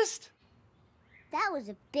breakfast? That was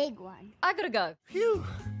a big one. I gotta go. Phew.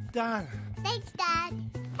 Done. Thanks, Dad.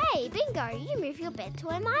 Hey, Bingo, you moved your bed to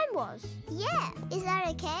where mine was. Yeah. Is that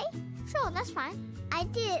okay? Sure, that's fine. I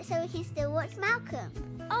did it so we can still watch Malcolm.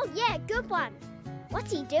 Oh, yeah, good one.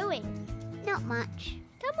 What's he doing? Not much.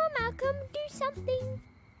 Come on, Malcolm, do something.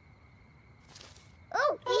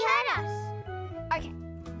 Oh, he heard us. Okay,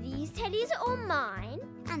 these teddies are all mine.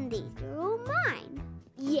 And these are all mine.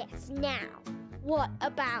 Yes, now, what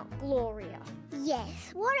about Gloria?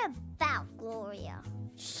 Yes, what about Gloria?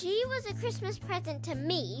 She was a Christmas present to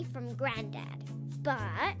me from Granddad.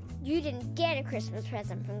 But you didn't get a Christmas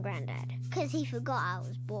present from Granddad. Because he forgot I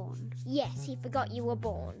was born. Yes, he forgot you were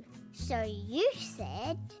born. So you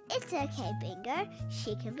said, it's okay, Bingo.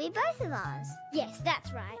 She can be both of ours. Yes,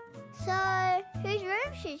 that's right. So, whose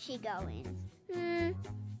room should she go in?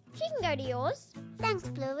 She can go to yours. Thanks,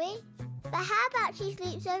 Bluey. But how about she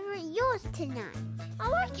sleeps over at yours tonight?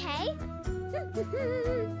 Oh, okay.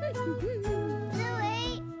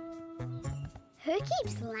 Bluey! Who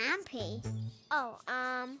keeps Lampy? Oh,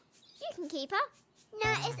 you can keep her. No,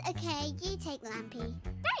 it's okay. You take Lampy.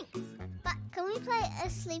 Thanks. But can we play a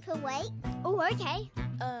sleep awake? Oh, okay.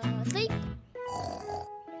 Sleep.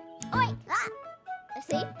 Awake.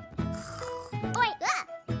 Asleep. Awake.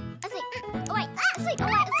 Asleep. Awake. Asleep.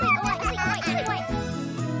 Awake. Asleep. Awake. Asleep. Awake. Asleep. Awake.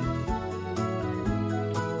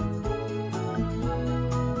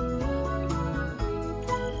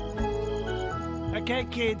 Okay,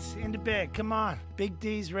 kids, into bed. Come on. Big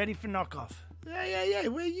D's ready for knockoff. Yeah.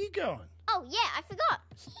 Where are you going? Oh, yeah, I forgot.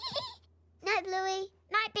 Night, Bluey.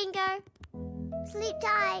 Night, Bingo. Sleep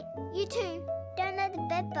tight. You too. Don't let the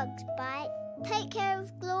bed bugs bite. Take care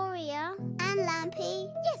of Gloria and Lampy.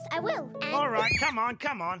 Yes, I will. And... All right, come on.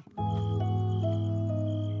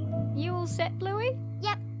 You all set, Bluey?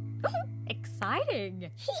 Yep.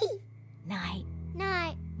 Exciting. Night.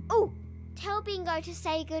 Night. Oh, tell Bingo to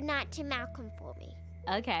say goodnight to Malcolm for me.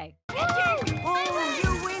 Okay. Oh,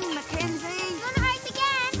 you win, Mackenzie. Wanna race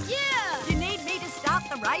again? Yeah! Do you need me to start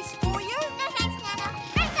the race for you? No thanks, Nana.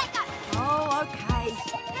 Race I go. Oh, okay.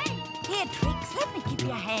 Here, Trix, let me give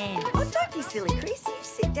you a hand. Oh, don't be silly, Chris. You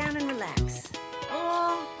sit down and relax.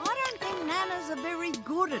 Oh, I don't think Nana's are very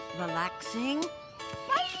good at relaxing.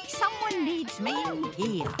 Maybe someone needs me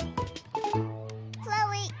here.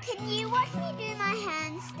 Chloe, can you watch me do my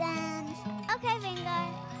handstand? Okay, Ringo.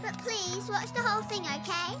 But please, watch the whole thing,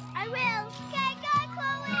 okay? I will. Okay, go,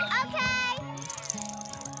 Chloe. Okay.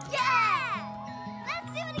 Yeah! Let's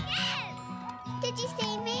do it again! Did you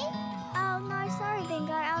see me? Oh, no, sorry,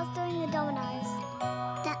 Bingo. I was doing the dominoes.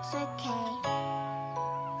 That's okay.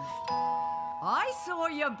 I saw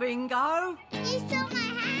you, Bingo. You saw my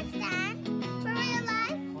handstand? For real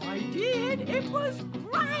life? I did. It was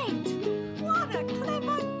great. What a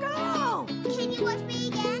clever girl. Can you watch me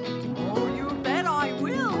again? Oh, you bet I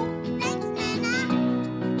will. Thanks, Nana.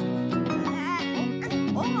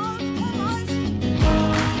 Almost.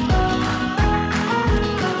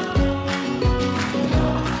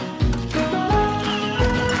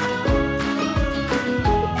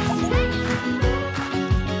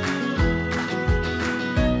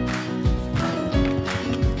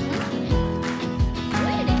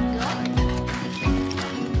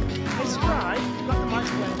 Hey, Scribe, you got the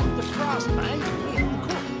microwave with the frost, mate. We haven't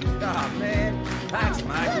cooked. Oh, man. Thanks,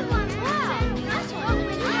 mate. Good one. Wow. Nice one.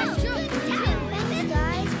 Thanks,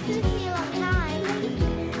 guys. Took me a long time.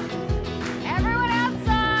 Everyone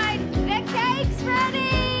outside! The cake's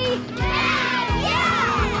ready! Yeah!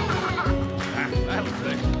 That'll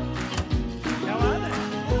do. How are they?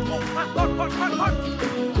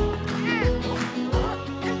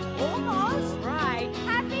 Almost. Right.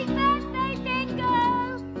 Happy birthday, Bingo!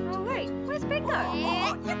 Oh, wait. Where's Bingo? Oh,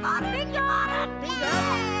 you got it. Bingo!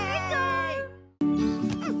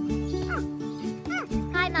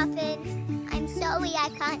 Hi, Muffin. I'm sorry I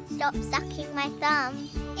can't stop sucking my thumb.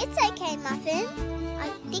 It's okay, Muffin. I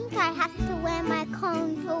think I have to wear my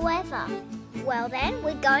cone forever. Well then,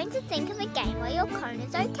 we're going to think of a game where your cone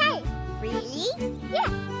is okay. Really? Yeah.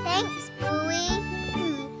 Thanks, Bluey.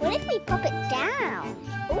 What if we pop it down?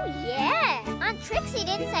 Oh, yeah. Aunt Trixie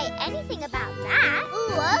didn't say anything about that.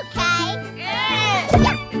 Ooh, okay.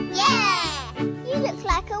 Yeah! You look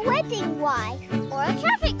like a wedding wife. Or a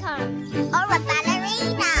traffic cone. Or a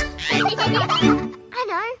ballerina. I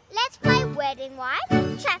know. Let's play wedding wife,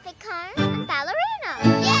 traffic cone, and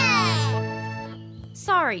ballerina. Yeah!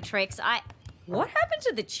 Sorry, Trix. What happened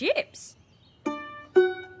to the chips?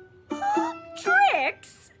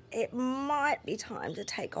 Trix? It might be time to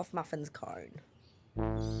take off Muffin's cone.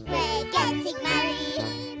 We're getting married.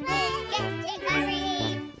 We're getting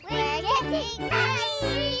married. We're getting married.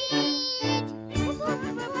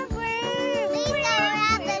 Please go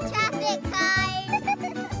around the traffic cone.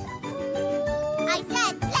 I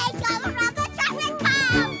said, please go around the traffic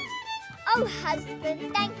cone. Oh, husband,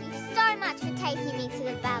 thank you so much for taking me to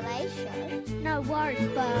the ballet show. No worries,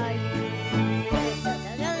 bye.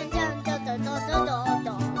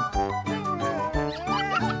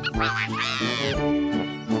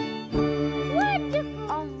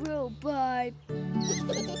 Wonderful. I'm real, babe.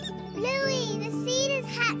 Bluey, the seed is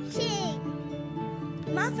hatching.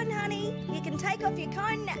 Muffin, honey, you can take off your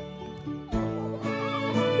cone now. Hooray!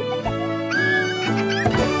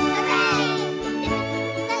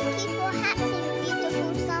 Thank you for hatching,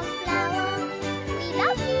 beautiful sunflower. We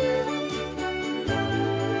love you.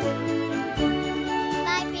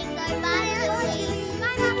 Bye, Bingo. Bye, Lucy.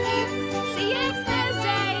 Bye, Muffins. See you next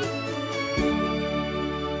Thursday!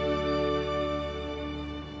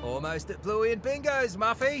 Almost at Bluey and Bingo's,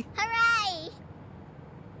 Muffy. Hooray!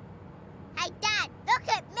 Hey, Dad, look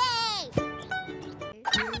at me!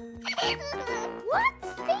 What?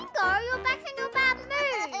 Bingo, you're back in your bad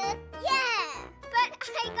mood. Yeah, but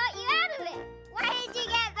I got you out of it. Why did you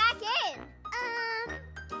get back in?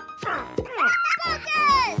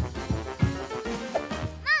 Focus!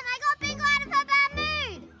 Mum, I got Bingo out of her bad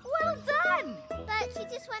mood. Well done. But she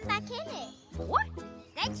just went back in it. What?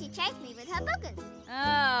 Then she chased me with her boogers.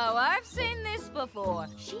 Oh, I've seen this before.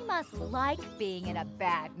 She must like being in a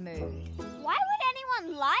bad mood. Why would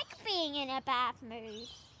anyone like being in a bad mood?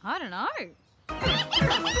 I don't know.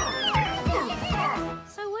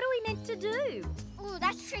 So what do we need to do? Ooh,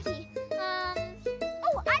 that's tricky.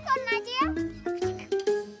 Oh, I got an idea.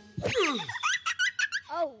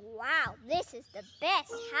 Oh, wow, this is the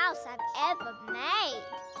best house I've ever made.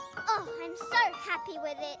 Oh, I'm so happy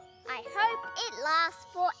with it. I hope it lasts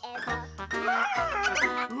forever.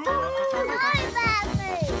 No,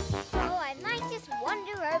 Babu! Oh, I might just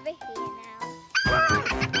wander over here now.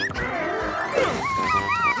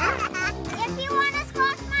 If you want us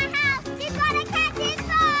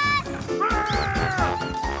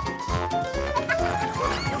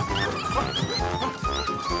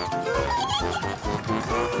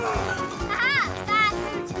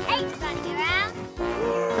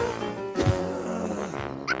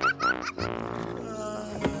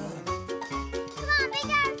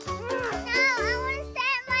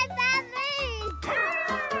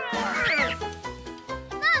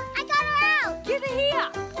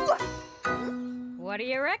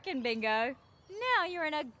second, Bingo. Now you're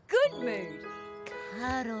in a good mood.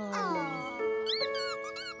 Cuddle.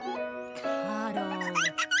 Cuddle.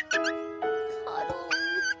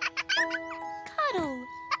 Cuddle.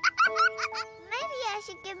 Maybe I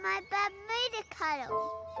should give my bad mood a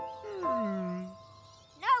cuddle.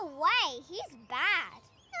 No way, he's bad.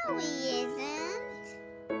 No, he isn't.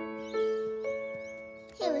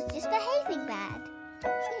 He was just behaving bad.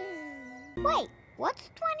 Wait, what's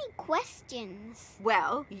 20 questions?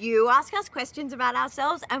 Well, you ask us questions about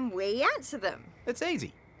ourselves and we answer them. It's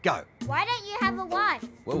easy. Go. Why don't you have a wife?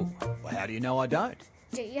 Well, how do you know I don't?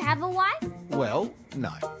 Do you have a wife? Well,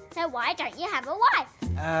 no. So why don't you have a wife?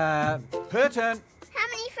 Per turn. How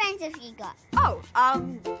many friends have you got? Oh,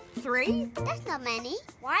 3? That's not many.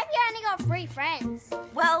 Why have you only got 3 friends?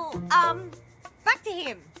 Well, back to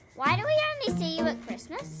him. Why do we only see you at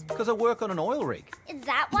Christmas? Because I work on an oil rig. Is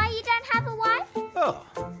that why you don't have a wife? Oh,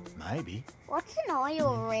 maybe. What's an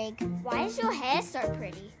oil rig? Why is your hair so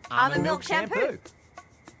pretty? Almond milk shampoo.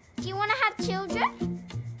 Do you want to have children?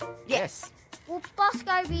 Yes. Will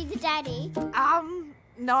Bosco be the daddy?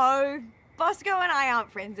 No. Bosco and I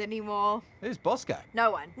aren't friends anymore. Who's Bosco?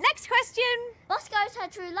 No one. Next question. Bosco's her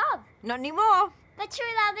true love. Not anymore. But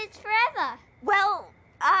true love is forever. Well,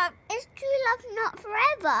 Is true love not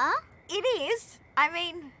forever? it is. I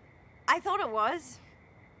mean, I thought it was.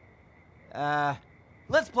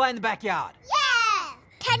 Let's play in the backyard. Yeah!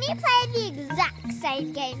 Can you play the exact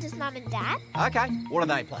same games as Mum and Dad? Okay. What do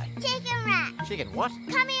they play? Chicken rat. Chicken what?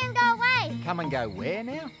 Come here and go away. Come and go where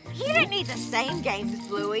now? You don't need the same games,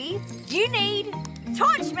 Bluey. You need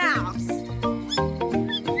Torch Mouse.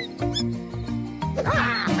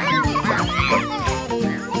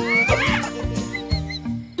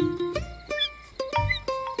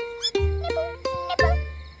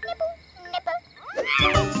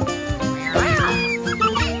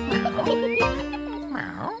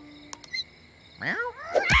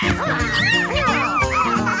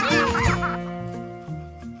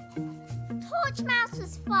 Torch Mouse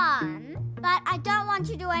was fun, but I don't want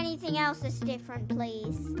to do anything else that's different,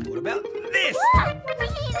 please. What about this?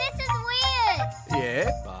 This is weird. Yeah,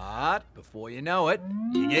 but before you know it,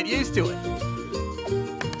 you get used to it.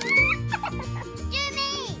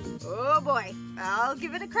 Jimmy! Oh boy, I'll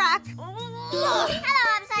give it a crack. Hello,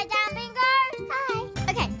 Upside Down Bingo. Hi.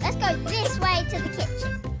 Okay, let's go this way to the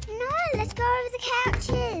kitchen. No, let's go over the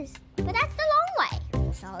couches. But that's the long way.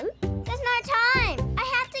 So? There's no time. I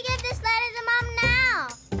have to give this letter to Mum now.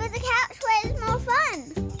 But the couch way is more fun.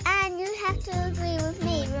 And you have to agree with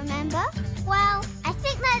me, remember? Well, I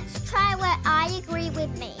think let's try where I agree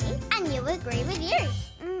with me and you agree with you.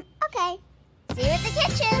 Okay. See you at the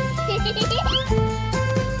kitchen.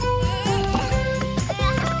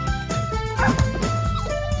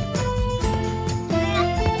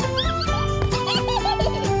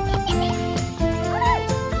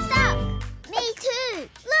 Stop! Me too!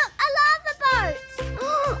 Look, a lava boat!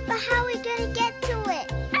 But how are we going to get to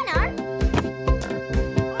it? I know!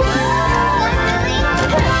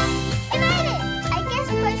 You made it! I guess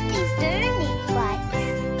posties do need bikes.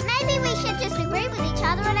 Maybe we should just agree with each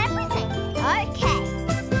other on everything. Okay.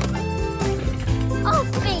 Oh,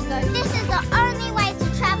 Bingo, this is the only way to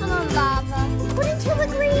travel on lava. Wouldn't you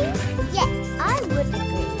agree? Yes, I would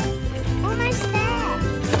agree. Almost there.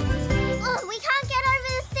 Oh, we can't get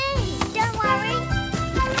over the thing. Don't worry.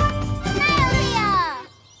 Nail here.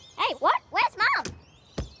 Hey, what? Where's Mum?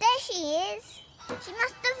 There she is. She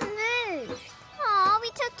must have moved. Oh, we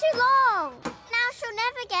took too long. Now she'll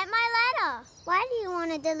never get my letter. Why do you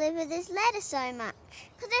want to deliver this letter so much?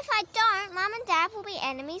 Because if I don't, Mum and Dad will be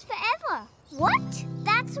enemies forever. What?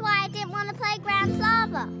 That's why I didn't want to play Ground's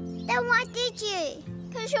Lava. Then why did you?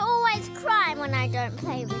 Because you always cry when I don't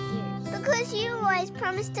play with you. Because you always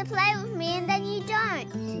promise to play with me and then you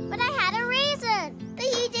don't. But I had a reason. But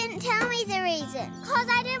you didn't tell me the reason. Because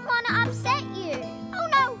I didn't want to upset you. Oh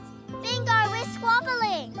no! Bingo, we're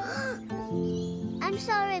squabbling. I'm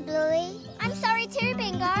sorry, Bluey. I'm sorry too,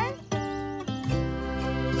 Bingo.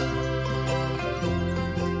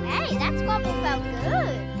 Hey, that squabble felt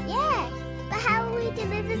good. Yeah, but how will we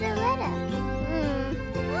deliver the letter?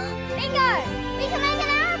 Bingo! We can make an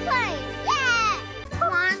aeroplane! Yeah!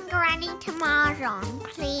 One Granny Tomato,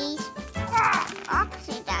 please.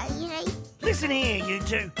 Oopsie daisy. Listen here, you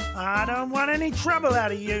two. I don't want any trouble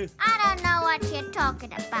out of you. I don't know what you're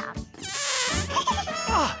talking about.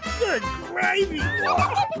 Oh, good gravy.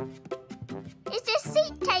 Is this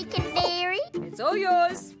seat taken, dearie? It's all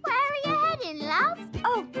yours. Where are you heading, love?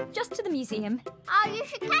 Oh, just to the museum. Oh, you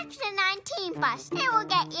should catch the 19 bus. It will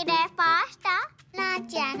get you there faster. Nah,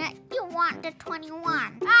 Janet, you want the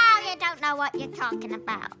 21. Oh, you don't know what you're talking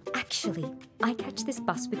about. Actually, I catch this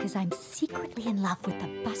bus because I'm secretly in love with the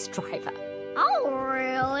bus driver. Oh,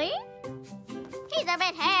 really? He's a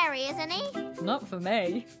bit hairy, isn't he? Not for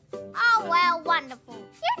me. Oh, well, wonderful.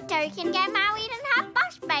 You two can get married and have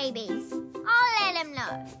bus babies. I'll let him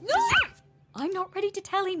know. I'm not ready to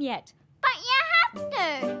tell him yet. But you have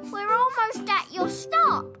to. We're almost at your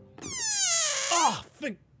stop. Oh, for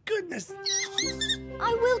goodness.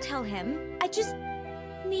 I will tell him. I just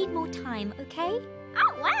need more time, okay?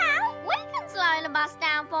 Oh, well, we can slow the bus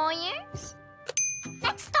down for you.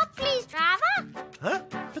 Next stop, please, driver. Huh?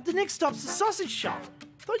 But the next stop's the sausage shop.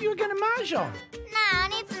 Thought you were going to Mahjong. No, I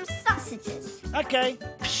need some sausages. Okay.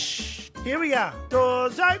 Psh, here we are.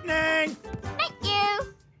 Doors opening. Thank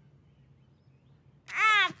you.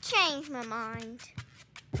 I've changed my mind.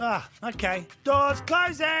 Ah, okay. Doors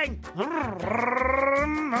closing.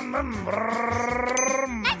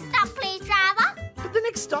 Next stop, please, driver. But the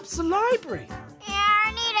next stop's the library. Yeah,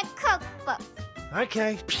 I need a cookbook.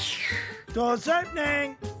 Okay. Doors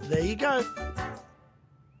opening. There you go.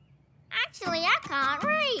 Actually, I can't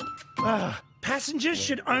read. Passengers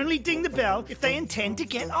should only ding the bell if they intend to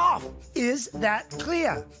get off. Is that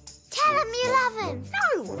clear? Tell him you love him.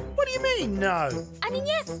 No. What do you mean, no? I mean,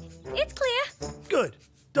 yes, it's clear. Good.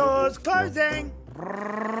 Doors closing.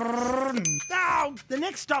 Oh, the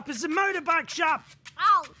next stop is the motorbike shop.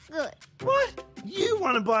 Oh, good. What? You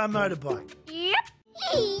want to buy a motorbike? Yep.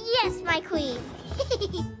 Yes, my queen.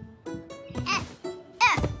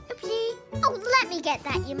 Oopsie. Oh, let me get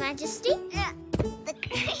that, Your Majesty. The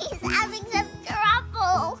queen's having some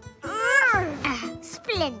trouble.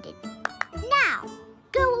 Splendid. Now,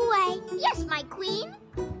 go away. Yes, my queen.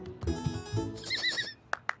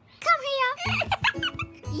 Come here.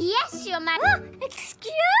 Yes, Your Majesty.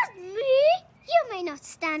 Excuse me? You may not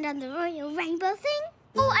stand on the royal rainbow thing.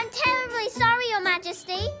 Oh, I'm terribly sorry, Your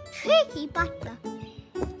Majesty. Tricky butler.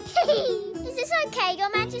 Is this okay, Your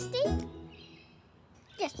Majesty?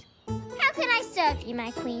 Yes. How can I serve you,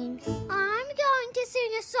 my queen? I'm going to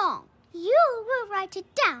sing a song. You will write it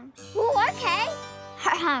down. Oh, okay. I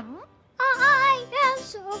am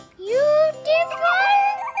so beautiful.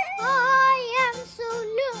 I am so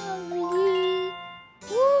lovely.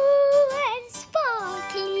 Ooh, and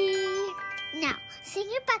sparkly. Now, sing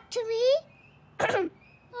it back to me. I am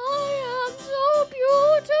so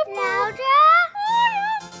beautiful. Louder.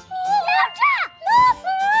 Louder.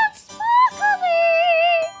 And sparkly.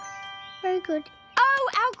 Very good. Oh,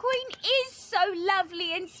 our queen is so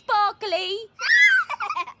lovely and sparkly.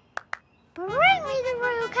 Bring me the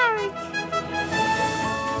royal carriage.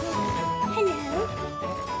 Hello.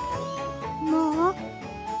 More.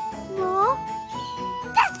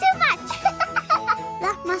 That's too much.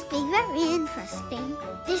 That must be very interesting.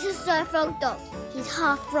 This is Sir Frog Dog. He's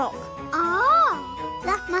half frog. Oh,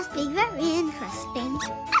 that must be very interesting.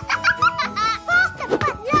 Faster,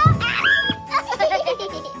 butler.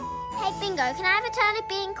 Hey, Bingo, can I have a turn at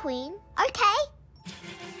being queen? Okay.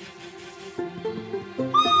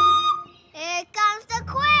 Here comes the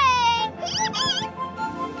queen!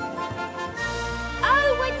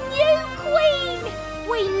 Oh, a new queen!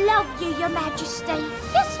 We love you, Your Majesty.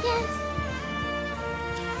 Yes.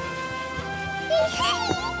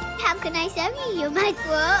 How can I serve you, Your Majesty?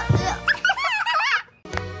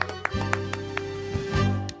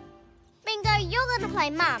 Bingo, you're going to play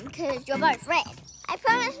Mum because you're both red. I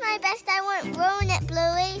promise my best I won't ruin it,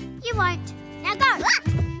 Bluey. You won't. Now go.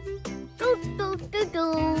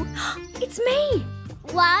 It's me.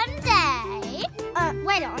 One day...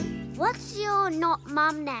 wait on. What's your not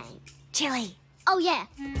mum name? Chilli. Oh, yeah.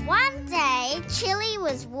 One day, Chilli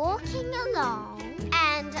was walking along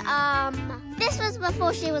and, this was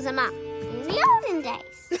before she was a mum. In the olden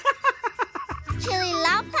days. Chilli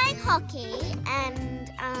loved playing hockey and,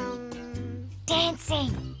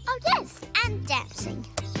 Dancing. Oh, yes, and dancing.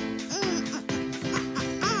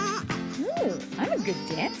 Ooh, I'm a good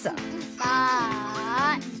dancer.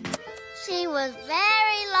 But she was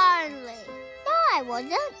very lonely. No, I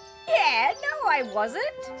wasn't. Yeah, no, I wasn't.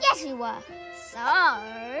 Yes, you were. So,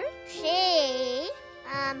 she...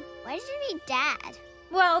 where did you meet Dad?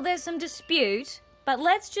 Well, there's some dispute, but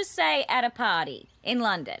let's just say at a party in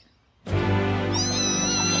London.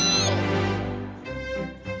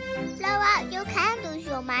 Blow out your candles,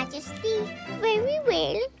 Your Majesty. Very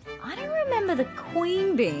well. I don't remember the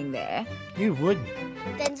Queen being there. You wouldn't.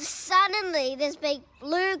 Then suddenly this big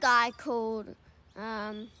blue guy called,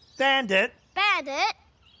 Bandit. Bandit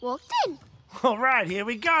walked in. All right, here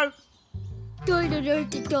we go.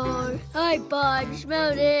 Hey, bud,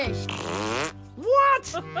 smell this. What?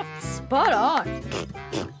 Spot on.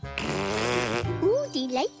 Ooh,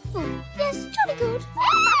 delightful. Yes, jolly good.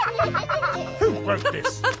 Who wrote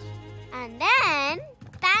this? And then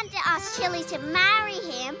Bandit asked Chilli to marry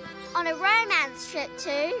him on a romance trip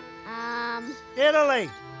to, Italy.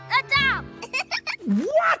 Adam.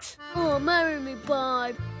 What? Oh, marry me,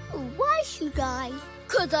 babe. Why should I?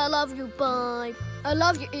 'Cause I love you, babe. I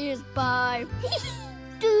love your ears, babe.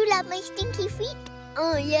 Do you love my stinky feet?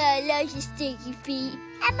 Oh, yeah, I love your stinky feet.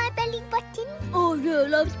 And my belly button? Oh, yeah, I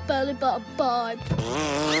love your belly button, babe.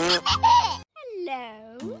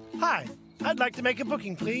 Hello. Hi, I'd like to make a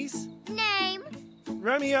booking, please. Name?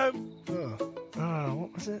 Romeo...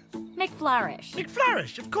 what was it? McFlourish.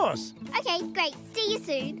 McFlourish, of course. Okay, great. See you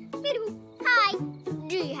soon. Hi.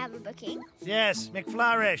 Do you have a booking? Yes,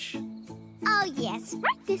 McFlourish. Oh, yes.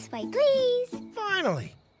 Right this way, please.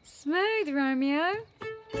 Finally. Smooth, Romeo.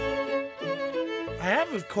 I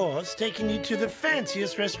have, of course, taken you to the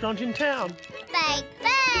fanciest restaurant in town. Bang,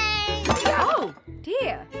 bang. Oh,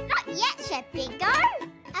 dear. Not yet, Chef Bingo.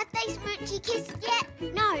 Have they smoochy kissed yet?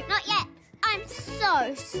 No, not yet. I'm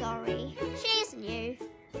so sorry. She's new.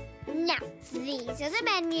 Now, these are the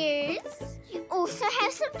menus. You also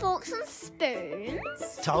have some forks and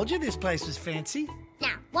spoons. Told you this place was fancy.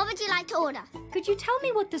 Now, what would you like to order? Could you tell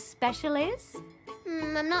me what the special is?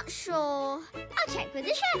 I'm not sure. I'll check with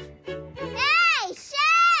the chef. Hey,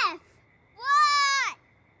 chef! What?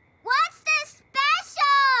 What's the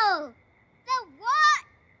special? The what?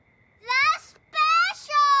 The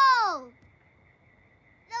special!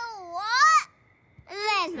 The what?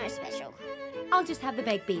 There's no special. I'll just have the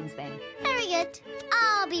baked beans then. Very good.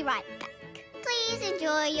 I'll be right back. Please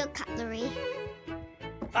enjoy your cutlery.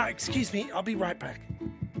 Excuse me, I'll be right back.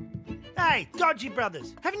 Hey, Dodgy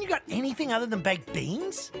Brothers, haven't you got anything other than baked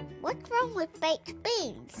beans? What's wrong with baked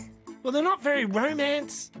beans? Well, they're not very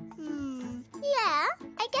romance. Yeah,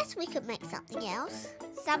 I guess we could make something else.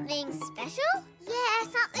 Something special? Yeah,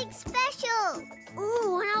 something special.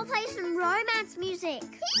 Ooh, and I'll play some romance music.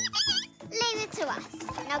 Leave it to us.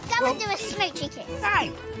 Now go and do a smoochy kiss.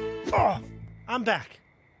 Hey! Oh, I'm back.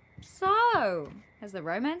 So, has the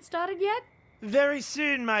romance started yet? Very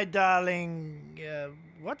soon, my darling.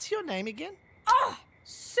 What's your name again? Oh,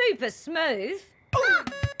 super smooth. Ooh,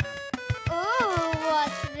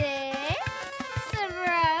 what's this? Some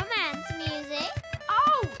romance music.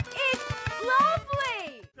 Oh, it's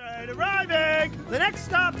lovely. Train arriving. The next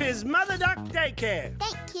stop is Mother Duck Daycare.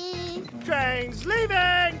 Thank you. Train's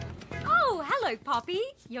leaving. Oh, hello, Poppy.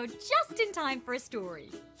 You're just in time for a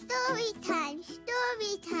story. Story time,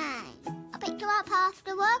 story time. I'll pick you up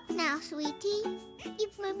after work now, sweetie.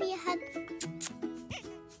 Give Mummy a hug.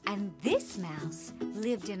 And this mouse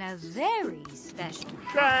lived in a very special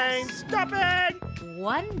house. Train stopping.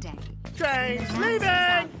 One day, Train's the mouse was leaving.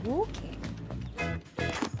 out walking.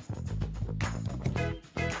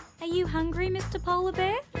 Are you hungry, Mr. Polar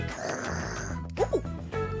Bear? Ooh.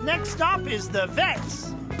 Next stop is the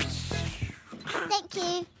vets. Thank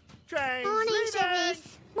you. Train's Morning, leaving.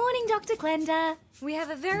 Cerise. Morning, Dr. Glenda. We have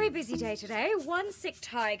a very busy day today. 1 sick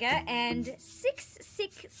tiger and 6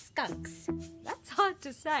 sick skunks. That's hard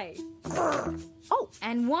to say. Oh,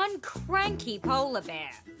 and 1 cranky polar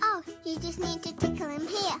bear. Oh, you just need to tickle him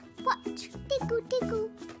here. Watch. Tickle,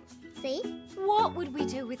 tickle. See? What would we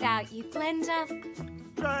do without you, Glenda?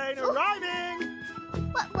 Train arriving.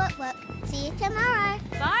 Work. See you tomorrow.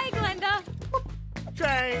 Bye, Glenda.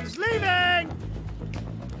 Train's leaving.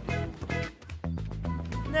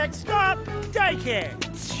 Next stop, daycare.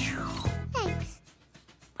 Thanks.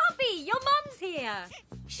 Poppy, your mum's here.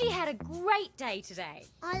 She had a great day today.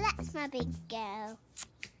 Oh, that's my big girl.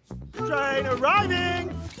 Train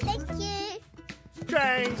arriving. Thank you.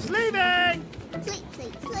 Train's leaving. Sleep,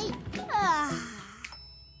 sleep, sleep.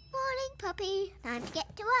 Morning, puppy. Time to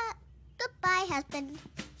get to work. Goodbye, husband.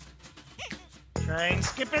 Train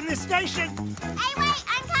skipping the station. Hey, wait,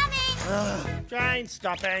 I'm coming. Train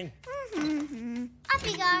stopping. Up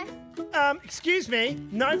you go. Excuse me.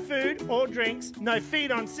 No food or drinks, no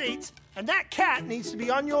feet on seats, and that cat needs to be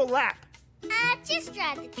on your lap. Just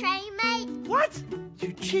drive the train, mate. What?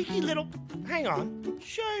 You cheeky little... Hang on.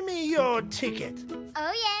 Show me your ticket.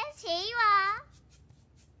 Oh, yes, here you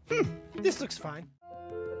are. This looks fine.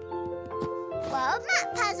 World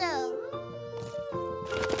map puzzle.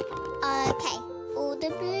 Okay, all the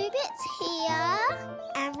blue bits here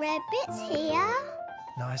and red bits here.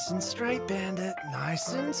 Nice and straight, Bandit.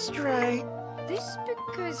 Nice and straight. This bit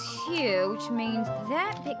goes here, which means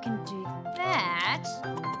that bit can do that.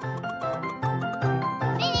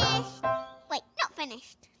 Finished. Wait, not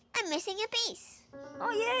finished. I'm missing a piece. Oh,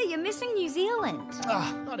 yeah, you're missing New Zealand.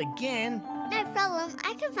 Oh, not again. No problem,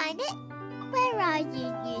 I can find it. Where are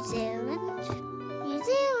you, New Zealand? New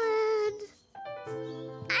Zealand.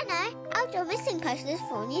 I know, I'll draw missing posters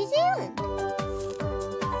for New Zealand.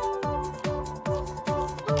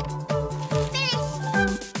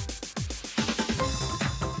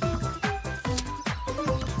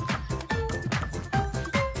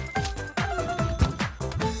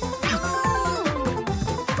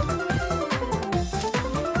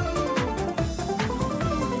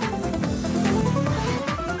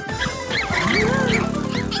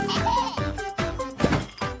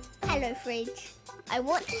 Hello, Fridge. I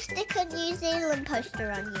want to stick a New Zealand poster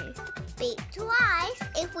on you. Beep twice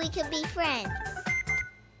if we can be friends.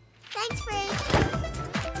 Thanks, Fridge.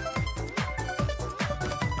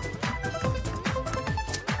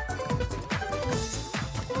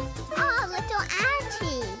 Oh, little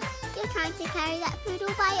Auntie. You're trying to carry that food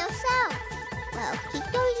all by yourself. Well, keep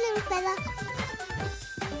going, little fella.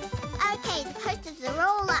 Okay, the posters are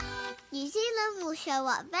all up. New Zealand will show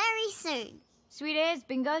up very soon. Sweet as,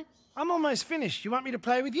 Bingo. I'm almost finished. You want me to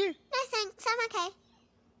play with you? No thanks, I'm okay.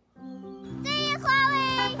 See you,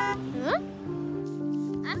 Chloe! Huh?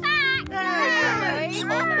 I'm back! Hey.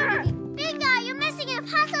 Bingo, you're missing a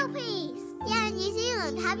puzzle piece! Yeah, in New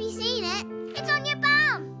Zealand. Have you seen it? It's on your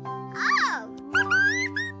bum! Oh!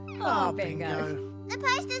 Oh, Bingo. The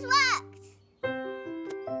poster's worked!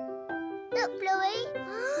 Look, Bluey.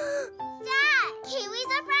 Dad,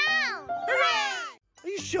 kiwis are brown! Hooray! Are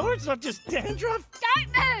you sure it's not just dandruff? Don't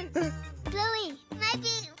move! Bluey,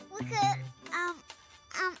 maybe we could,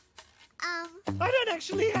 I don't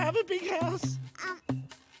actually have a big house.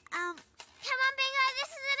 come on, Bingo,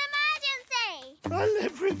 this is an emergency! I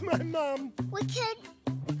live with my mum. We could...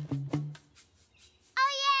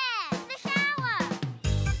 Oh, yeah, the shower!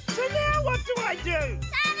 So now what do I do?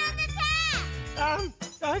 Turn on the tap!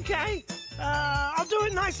 Okay. I'll do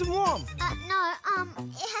it nice and warm. No,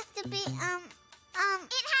 it has to be, it has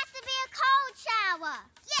to be a cold shower!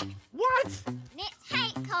 Yeah! What? Nits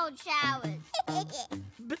hate cold showers.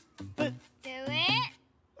 But... Do it!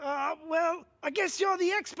 Well, I guess you're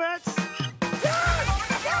the experts.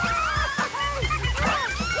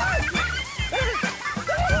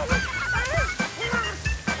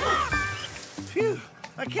 Phew.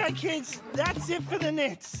 Okay, kids, that's it for the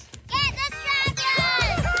nets. Get the strangers! Get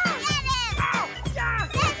him!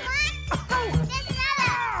 There's one! There's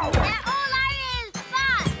another! They're all over his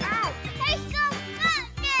butt! He's got butt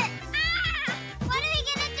nits! What are we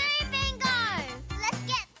gonna do, Bingo? Let's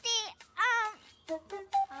get the,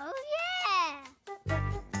 oh yeah!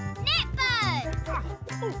 Knit bird!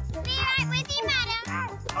 Be right with you, madam!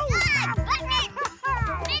 Butt knit!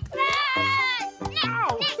 Knit bird! Knit, knit,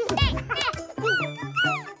 knit, knit!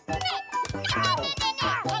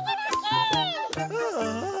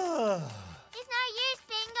 It's no use,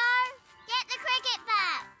 Bingo. Get the cricket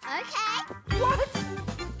bat. Okay. What?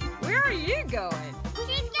 Where are you going?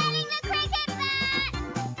 She's getting the cricket bat.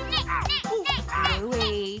 Nick, Nick, Nick, Nick.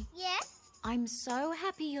 Bluey. Yeah? I'm so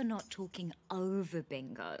happy you're not talking over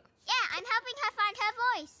Bingo. Yeah, I'm helping her find her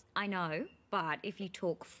voice. I know, but if you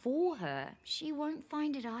talk for her, she won't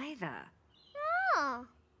find it either. Oh.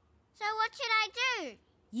 So what should I do?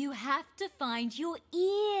 You have to find your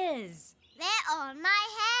ears. They're on my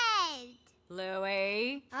head.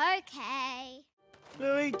 Bluey. Okay.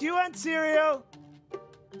 Louie, do you want cereal?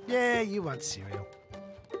 Yeah, you want cereal.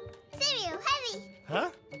 Cereal heavy. Huh?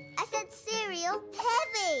 I said cereal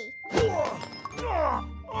heavy.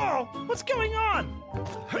 Oh, what's going on?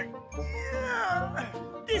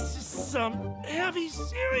 This is some heavy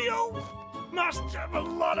cereal. Must have a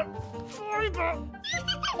lot of fiber.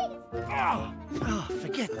 Oh,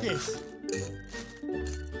 forget this.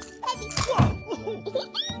 Heavy.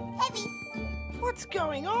 Heavy. What's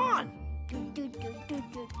going on?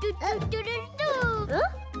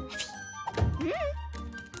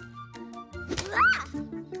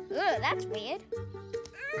 That's weird.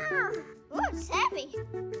 It's heavy.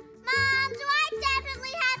 Mom, do I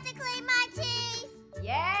definitely have to clean my teeth?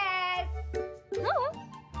 Yes.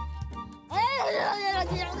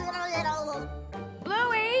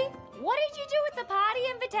 Bluey, what did you do with the party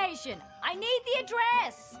invitation? I need the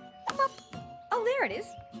address. Oh, there it is.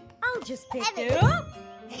 I'll just pick it up.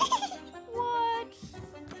 What?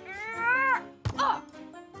 Oh,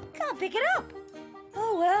 can't pick it up.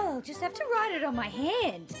 Oh, well, I'll just have to write it on my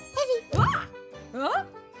hand. Heavy. Ah! Huh?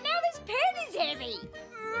 Now this pen is heavy.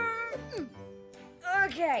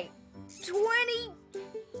 Okay,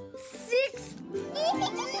 26.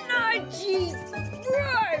 No, jeez,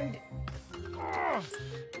 road. Oh,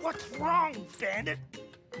 what's wrong, Bandit?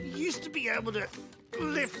 You used to be able to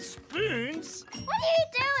Lift spoons? What are you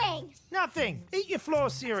doing? Nothing. Eat your floor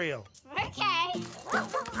cereal. Okay. This is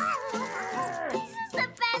the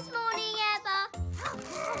best morning ever.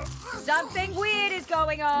 Something weird is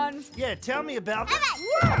going on. Yeah, tell me about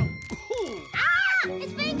Ah!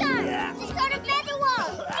 It's Bingo! She's got a feather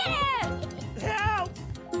wall! Get her! Help!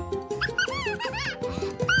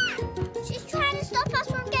 She's trying to stop us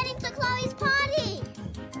from getting to Chloe's party!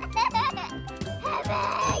 Heavy! Look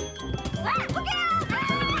out!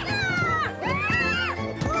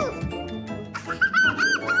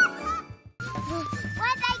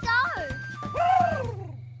 Where'd they go?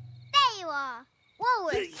 There you are!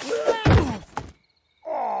 Walrus!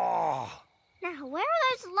 Oh. Now, where are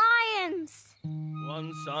those lions? One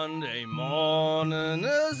Sunday morning,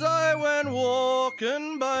 as I went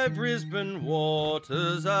walking by Brisbane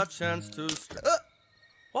waters, I chanced to...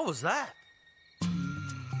 what was that?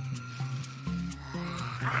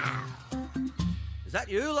 Is that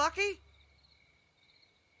you, Lucky?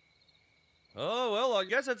 Oh, well, I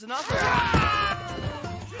guess it's nothing.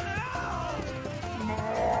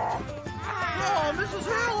 Oh, Mrs.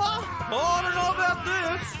 Hurler! Oh, I don't know about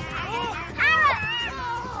this.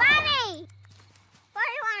 Bunny! What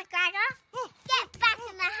do you want, Gregor? Get back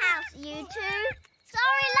in the house, you two.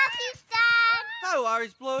 Sorry, Lucky's dad. No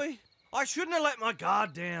worries, Bluey. I shouldn't have let my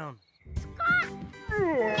guard down.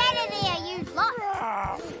 Get in here, you lot.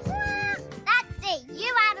 That's it.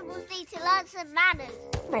 You animals need to learn some manners.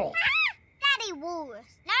 Daddy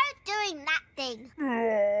Walrus, no doing that thing.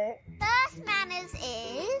 First manners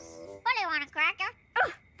is... What do you want, Cracker?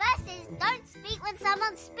 First is don't speak when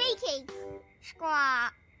someone's speaking.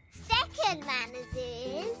 Squawk. Second manners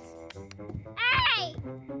is... Hey!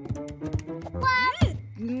 What?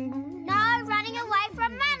 No running away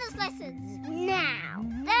from manners lessons. Now,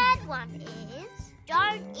 third one is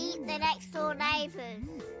don't eat the next door neighbours.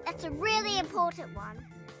 That's a really important one.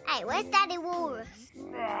 Hey, where's Daddy Walrus?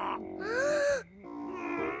 No!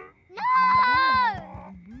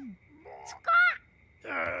 Squawk!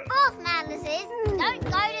 Fourth manners is don't go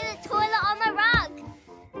to the toilet on the rug.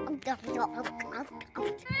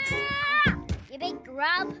 You big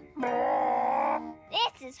grub.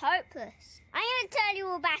 This is hopeless. I'm going to turn you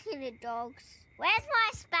all back into dogs. Where's my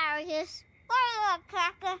asparagus? Where's my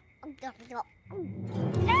cracker? No!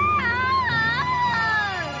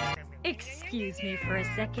 Excuse me for a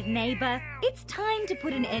second, neighbour. It's time to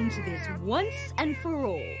put an end to this once and for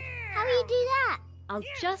all. How do you do that? I'll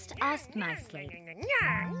just ask nicely.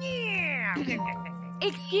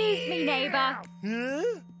 Excuse me, neighbour.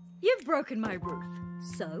 Huh? You've broken my roof,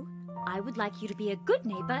 so I would like you to be a good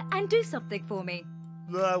neighbour and do something for me.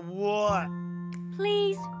 Like what?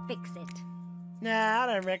 Please fix it. Nah, I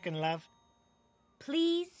don't reckon, love.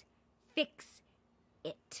 Please fix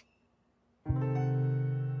it.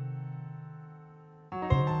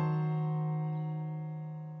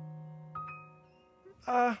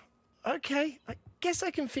 Okay. I guess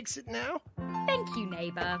I can fix it now. Thank you,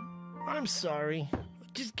 neighbour. I'm sorry. I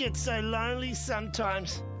just get so lonely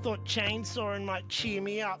sometimes. Thought chainsawing might cheer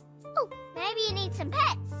me up. Oh, maybe you need some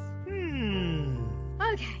pets.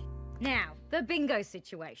 Okay, now, the bingo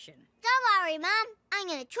situation. Don't worry, Mum. I'm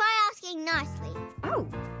going to try asking nicely. Oh.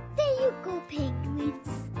 There you go, penguins.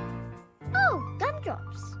 Oh,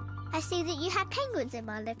 gumdrops. I see that you have penguins in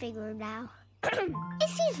my living room now.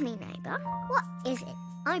 Excuse me, neighbour. What is it?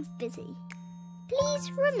 I'm busy.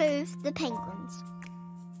 Please remove the penguins.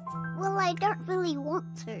 Well, I don't really want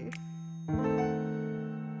to.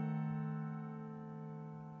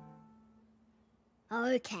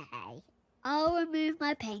 Okay. I'll remove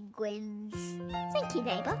my penguins. Thank you,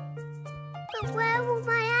 neighbour. But where will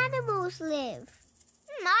my animals live?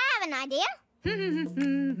 I have an idea. Hi,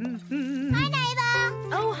 neighbour.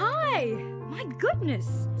 Oh, hi. My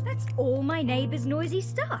goodness. That's all my neighbour's noisy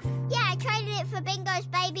stuff. Yeah, I traded it for Bingo's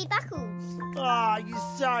baby buckles. Oh, you're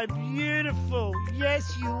so beautiful.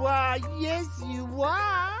 Yes, you are. Yes, you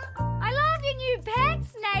are. I love your new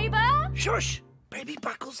pets, neighbour. Shush. Baby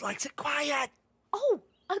Buckles likes it quiet. Oh,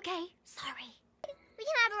 okay. Sorry. We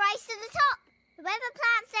can have a race to the top. Whoever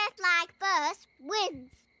plants their flag first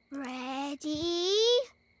wins. Ready?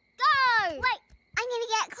 Go! Wait, I'm going to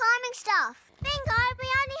get climbing stuff. Bingo, we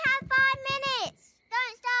only have 5 minutes.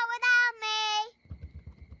 Don't start without me.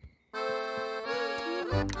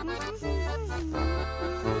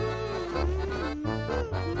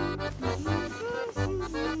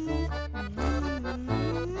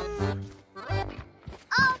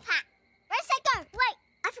 Oh, Pat. Where's that go? Wait,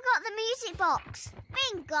 I forgot the music box.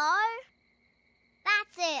 Bingo.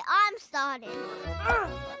 That's it, I'm starting.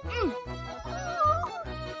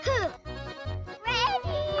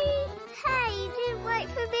 Ready? Hey, you didn't wait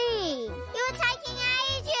for me. You were taking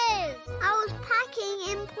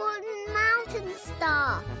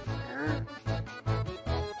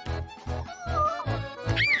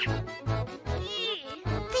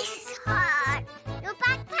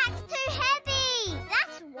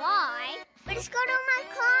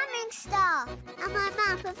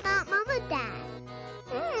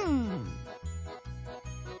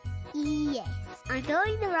We're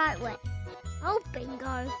going the right way. Oh,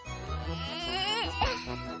 bingo.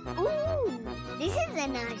 Ooh, this is a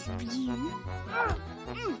nice view.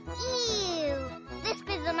 Ew, this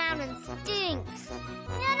bit of the mountain stinks.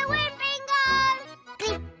 Run away, Bingo!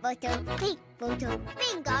 Click, photo, click, photo.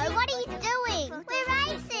 Bingo, what are you doing? We're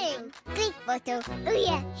racing. Click, photo. Oh,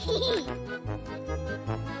 yeah.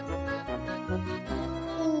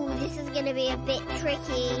 Ooh, this is going to be a bit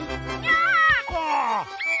tricky. Ah!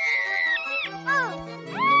 Oh,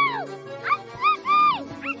 no! I'm slipping!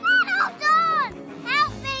 Hold on!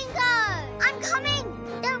 Help, Bingo! I'm coming!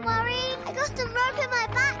 Don't worry, I got the rope in my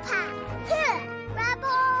backpack. Here, grab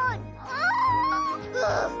on! Oh!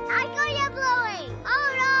 I got you, Bluey!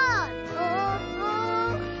 Hold on!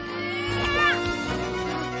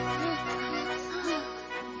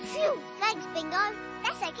 Phew, thanks, Bingo.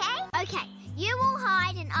 That's okay. Okay, you will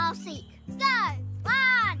hide and I'll seek. Go! 1,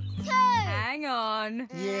 2... Hang on.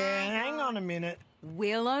 Yeah, hang on a minute.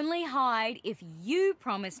 We'll only hide if you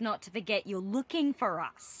promise not to forget you're looking for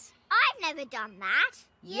us. I've never done that.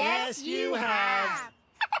 Yes, you have.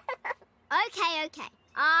 Okay.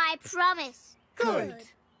 I promise. Good.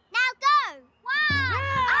 Now go. 1,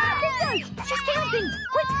 2, Bingo! She's counting!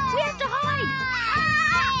 Quick, we have to hide!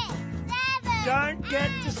 8, 7... Don't get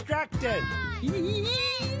distracted. 18,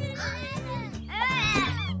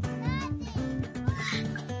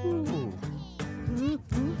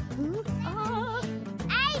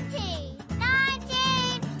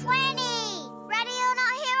 19, 20. Ready or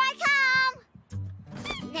not, here I come.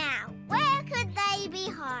 Now, where could they be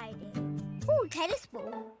hiding? Ooh, tennis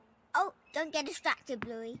ball. Oh, don't get distracted,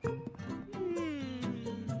 Bluey.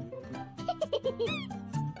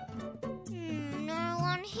 No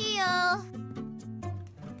one here.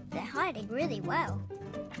 They're hiding really well.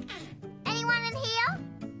 Anyone in here?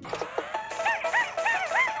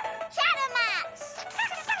 Chattermax!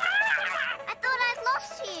 I thought I'd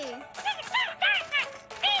lost you.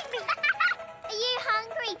 Are you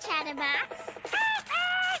hungry, Chattermax?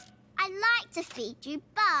 I'd like to feed you,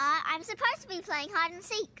 but I'm supposed to be playing hide and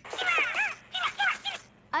seek.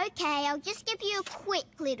 Okay, I'll just give you a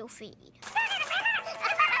quick little feed.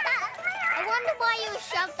 I wonder why you were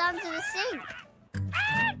shoved under the sink.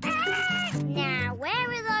 Now, where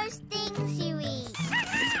are those things you eat?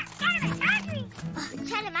 Oh,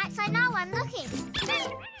 Chattermax, I know, I'm looking.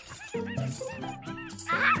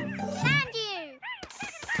 Aha! Found you!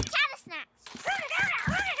 Chatter snacks!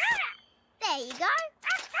 There you go.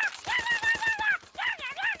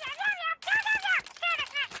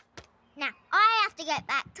 Now, I have to get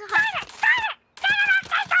back to home.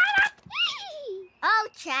 Oh,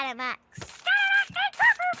 Chattermax.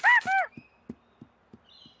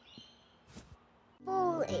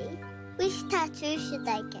 Bluey, which tattoo should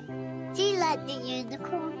I get? Do you like the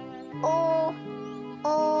unicorn or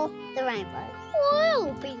the rainbow?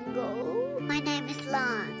 Well, Bingo. My name is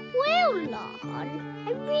Lon. Well, Lon,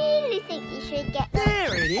 I really think you should get...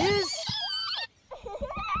 There it is.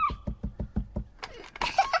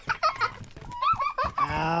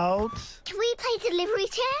 Out. Can we play delivery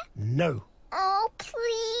chair? No. Oh,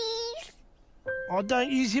 please. Oh,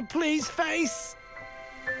 don't use your please face.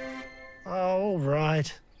 Oh, all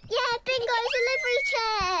right. Yeah, Bingo, delivery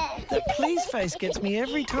chair. The please face gets me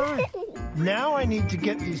every time. Now I need to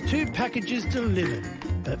get these 2 packages delivered.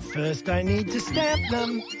 But first I need to stamp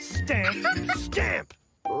them. Stamp, stamp.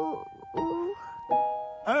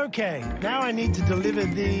 Okay, now I need to deliver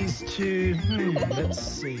these to... let's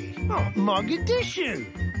see. Oh, Mogadishu.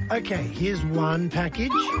 Okay, here's 1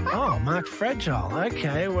 package. Oh, marked fragile.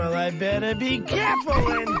 Okay, well, I better be careful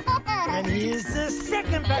then. And here's the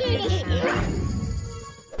 2nd package.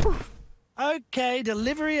 Okay,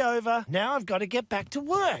 delivery over. Now I've got to get back to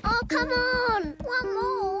work. Oh, come on. One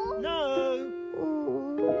more. No.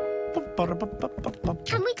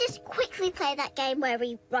 Can we just quickly play that game where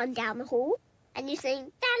we run down the hall and you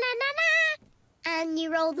sing da-na-na-na and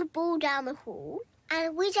you roll the ball down the hall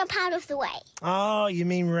and we jump out of the way? Oh, you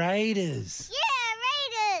mean Raiders? Yeah,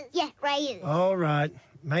 Raiders. Yeah, Raiders. All right.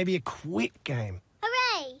 Maybe a quick game.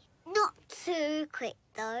 Hooray. Not too quick,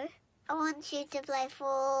 though. I want you to play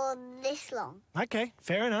for this long. Okay,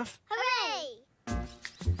 fair enough. Hooray!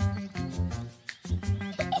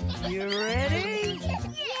 You ready?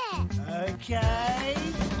 Yeah. Okay,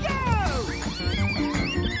 go!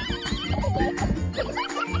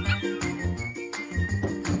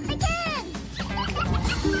 Again!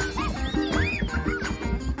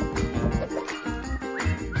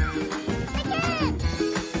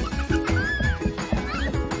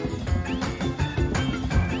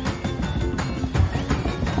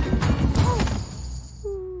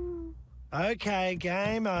 Okay,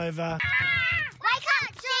 game over. Wake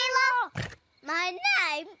up, Sheila! My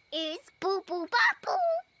name is Boo Boo Bop Boo.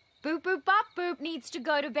 Boop Boop Bop Boop needs to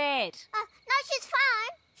go to bed. No, she's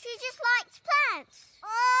fine. She just likes plants.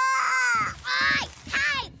 Oh, I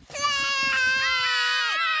hate plants!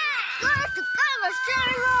 Got to go,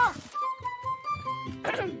 Sheila!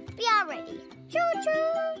 We are ready.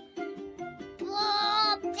 Choo-choo!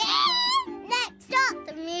 Next up,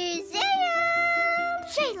 the museum.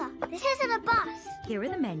 Sheila, this isn't a bus. Here are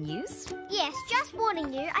the menus. Yes, just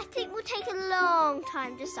warning you, I think we'll take a long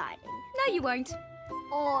time deciding. No, you won't.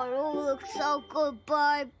 Oh, it all looks so good,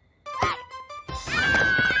 babe.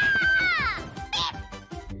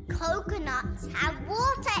 Coconuts have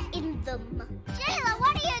water in them. Sheila,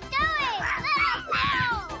 what are you doing? Let us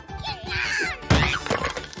know! Get down!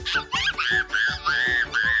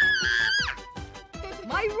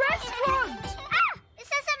 My restaurant! This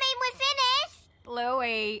doesn't mean we're finished.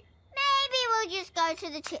 Bluey. Maybe we'll just go to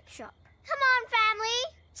the chip shop. Come on, family.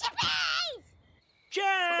 Chippies!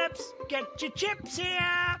 Chips! Get your chips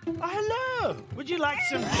here! Oh, hello! Would you like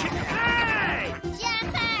some chips? Hey!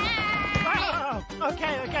 Oh,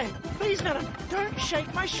 okay. Please, madam, don't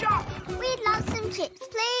shake my shop. We'd love some chips,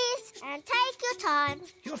 please. And take your time.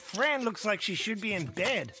 Your friend looks like she should be in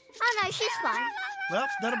bed. Oh, no, she's fine. Well,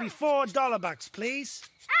 that'll be $4 please.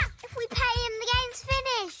 If we pay him, the game's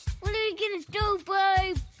finished. What are we going to do,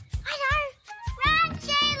 babe? I know. Run,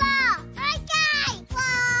 Sheila! Okay!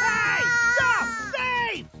 Whoa! Hey! Stop!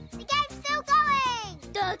 Save! The game's still going.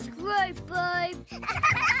 That's great, babe.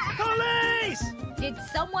 Police! Did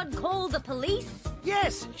someone call the police?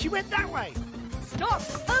 Yes, she went that way. Stop!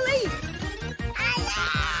 Police!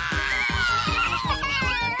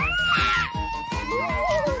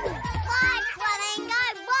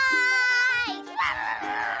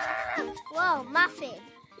 Whoa, Muffin,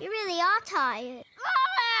 you really are tired.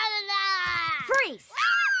 Freeze!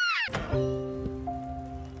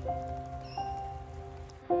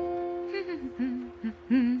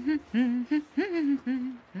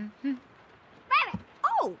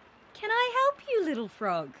 Oh, can I help you, little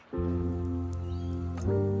frog?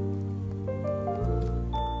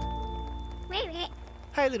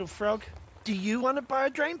 Hey, little frog, do you want to buy a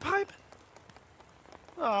drain pipe?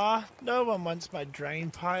 Ah, no one wants my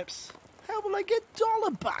drain pipes. How will I get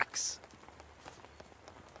 $1?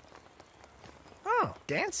 Oh,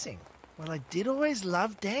 dancing. Well, I did always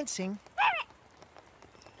love dancing.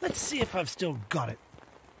 Let's see if I've still got it.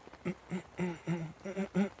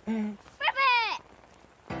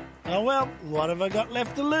 Oh well, what have I got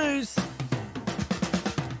left to lose?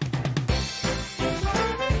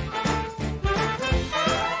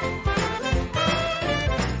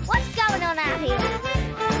 What's going on out here?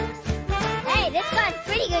 Hey, this guy's a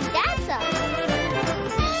pretty good dancer.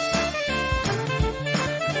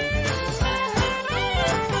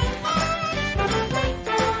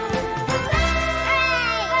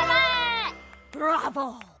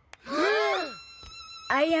 Bravo!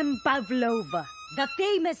 I am Pavlova, the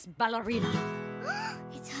famous ballerina.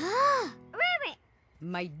 It's her. Rabbit.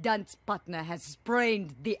 My dance partner has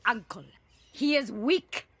sprained the ankle. He is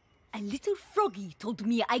weak. A little froggy told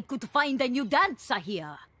me I could find a new dancer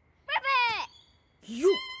here. Rabbit.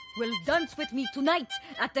 You will dance with me tonight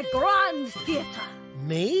at the Grand Theatre.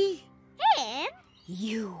 Me? Him?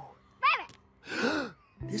 You. Rabbit.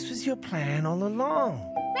 This was your plan all along.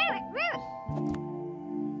 Rabbit. Rabbit.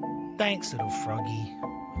 Thanks, little froggy.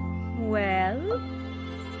 Well?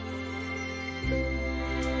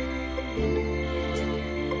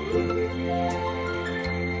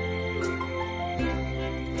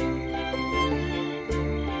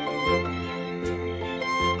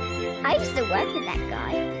 I used to work with that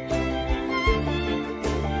guy.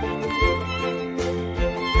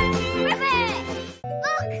 Rabbit!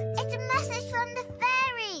 Look! It's a message from the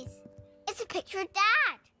fairies. It's a picture of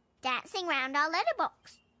Dad dancing round our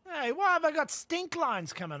letterbox. Hey, why have I got stink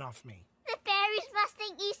lines coming off me? The fairies must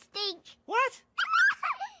think you stink. What?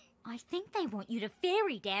 I think they want you to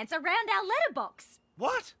fairy dance around our letterbox.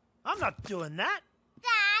 What? I'm not doing that.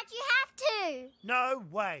 Dad, you have to. No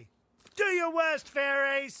way. Do your worst,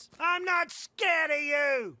 fairies. I'm not scared of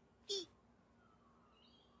you.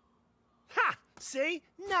 Ha! See?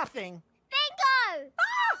 Nothing. Bingo!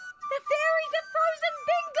 Ah! The fairies have frozen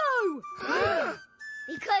bingo!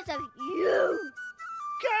 Because of you.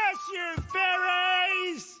 Curse you,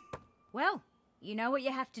 fairies! Well, you know what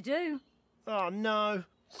you have to do. Oh, no.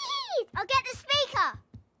 I'll get the speaker.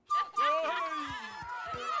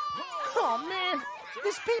 Oh, man.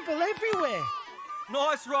 There's people everywhere.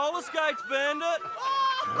 Nice roller skates, Bandit.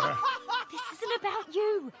 This isn't about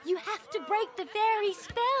you. You have to break the fairy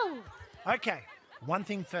spell. Okay, one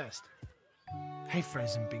thing first. Hey,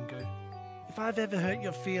 Frozen Bingo. If I've ever hurt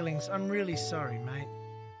your feelings, I'm really sorry, mate.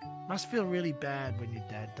 Must feel really bad when your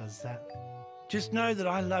dad does that. Just know that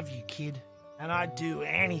I love you, kid, and I'd do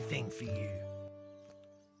anything for you.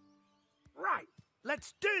 Right,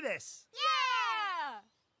 let's do this! Yeah!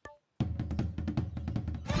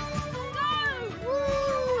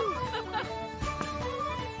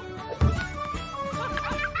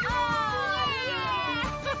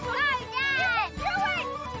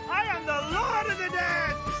 I am the Lord of the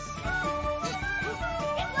Dance!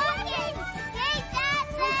 It's working! Keep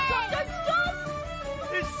dancing! Don't stop!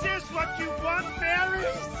 Is this what you want,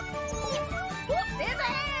 fairies? There's a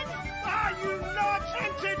hand! Are you not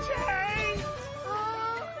entertained?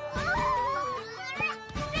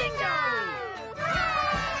 Bingo!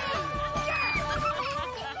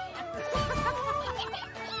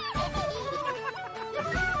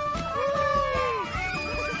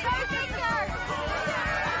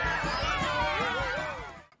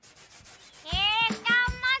 Here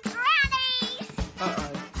come my grannies!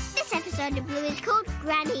 This episode of Blue is called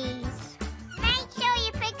Grannies. Make sure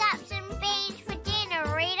you pick up some beans for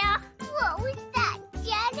dinner, Rita. What was that,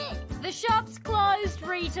 Janet? The shop's closed,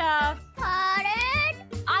 Rita. Pardon?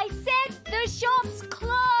 I said the shop's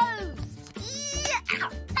closed.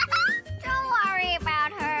 Don't worry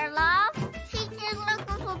about her, love. She's just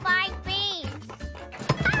looking for my beans.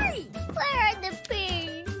 Hey! Where are the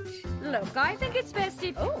beans? Look, I think it's best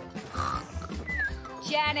if... Oh.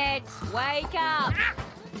 Janet, wake up.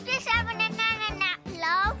 Just having a nap,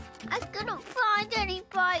 love. I couldn't find any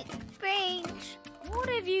baked beans. What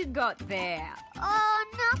have you got there? Oh,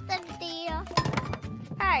 nothing, dear.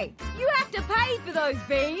 Hey, you have to pay for those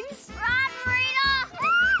beans. Run, Rita!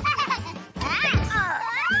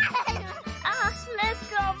 I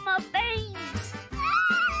slipped on my beans.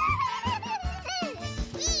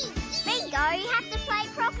 Bingo, you have to play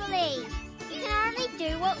properly. You can only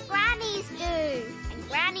do what grannies do. And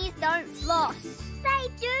grannies don't floss. They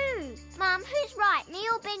do. Mum, who's right, me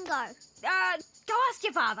or Bingo? Go ask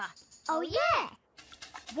your father. Oh, yeah.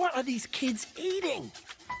 What are these kids eating?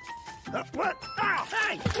 What? Oh,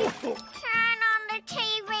 hey! Turn on the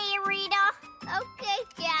TV, Rita. Okay,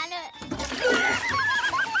 Janet.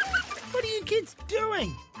 What are you kids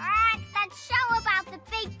doing? It's that show about the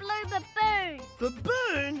big blue baboon.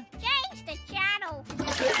 Baboon? Change the channel.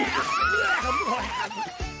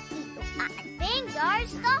 Bingo,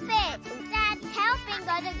 stop it. Dad, tell Bingo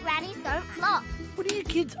that grannies don't floss. What are you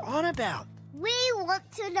kids on about? We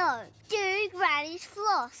want to know, do grannies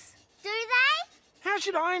floss? Do they? How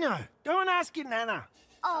should I know? Go and ask your nana.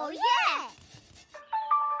 Oh, yeah.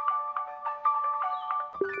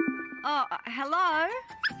 Hello?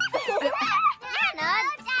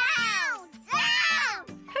 Nana, down!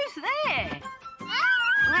 Who's there?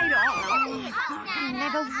 Wait on. I can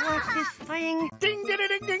never work this thing. Ding, ding,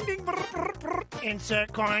 ding, ding, ding. Brr, brr, brr.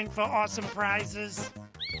 Insert coin for awesome prizes.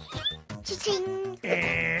 Cha-ching.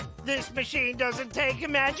 This machine doesn't take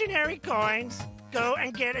imaginary coins. Go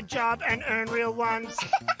and get a job and earn real ones.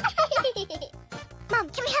 Mum,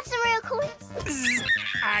 can we have some real coins?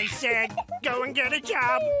 I said, go and get a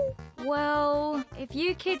job. Well, if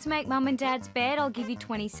you kids make Mum and Dad's bed, I'll give you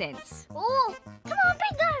 20 cents. Oh, come on,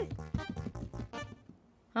 Bingo.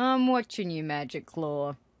 I'm watching you, Magic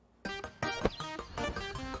Claw.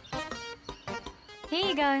 Here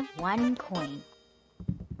you go. 1 coin.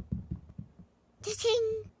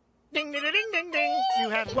 Cha-ching. Ding, ding, ding, ding, ding. You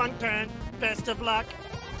have 1 turn. Best of luck.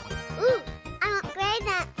 Ooh, I'm a great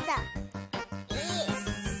dancer.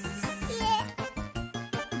 Yeah.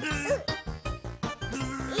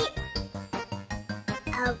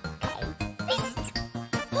 Okay.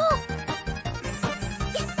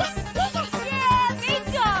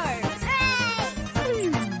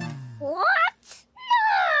 What?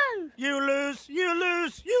 No! You lose, you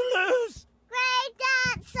lose, you lose. Great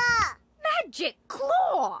dancer! Magic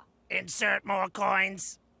Claw! Insert more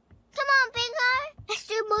coins. Come on, Bingo. Let's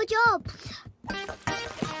do more jobs.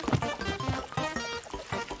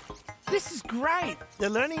 This is great. They're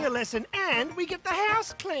learning a lesson and we get the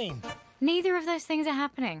house clean. Neither of those things are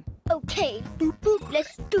happening. Okay, boop boop,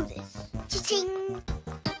 let's do this. Cha-ching.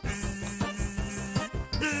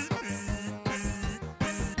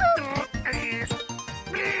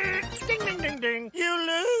 Ding, ding, ding, ding. You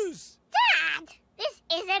lose. Dad, this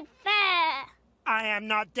isn't fair. I am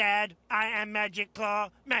not Dad. I am Magic Claw.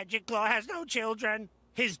 Magic Claw has no children.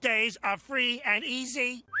 His days are free and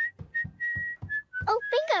easy. Oh,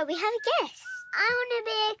 Bingo, we have a guest. I want to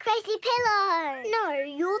be a crazy pillow. No,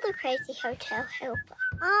 you're the crazy hotel helper.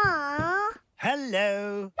 Aww.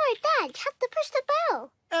 Hello. No, Dad, you have to push the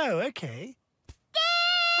bell. Oh, okay.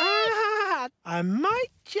 Ah, I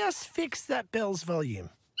might just fix that bell's volume.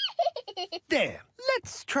 There,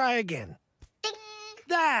 let's try again. Ding.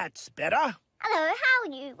 That's better. Hello, how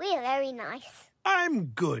are you? We are very nice. I'm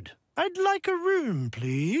good. I'd like a room,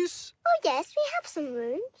 please. Oh, yes, we have some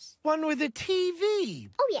rooms. One with a TV.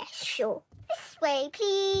 Oh, yes, sure. This way,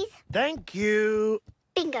 please. Thank you.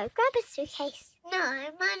 Bingo, grab a suitcase. No,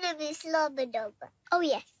 my name is Lovable. Oh,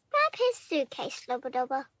 yes, grab his suitcase,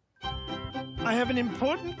 Lovable. I have an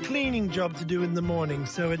important cleaning job to do in the morning,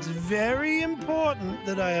 so it's very important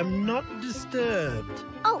that I am not disturbed.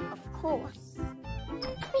 Oh, of course.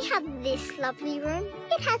 We have this lovely room.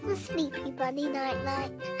 It has the Sleepy Bunny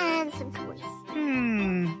nightlight and some toys.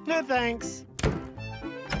 No thanks.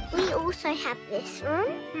 We also have this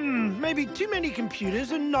room. Maybe too many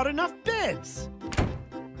computers and not enough beds.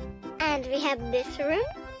 And we have this room.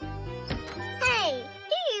 Hey,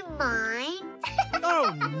 do you mind?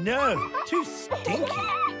 Oh, no. Too stinky.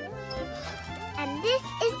 And this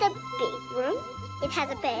is the big room. It has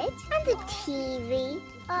a bed and a TV.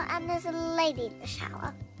 Oh, and there's a lady in the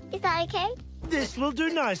shower. Is that okay? This will do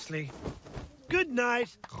nicely. Good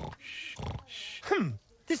night.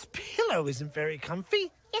 This pillow isn't very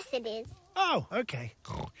comfy. Yes, it is. Oh, okay.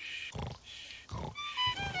 Yo!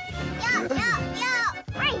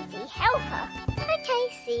 Crazy helper. Okay,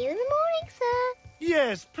 see you in the morning, sir.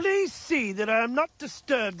 Yes, please see that I am not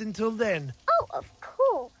disturbed until then. Oh, of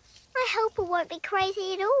course. My helper won't be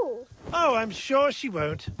crazy at all. Oh, I'm sure she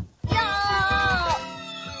won't. Yo!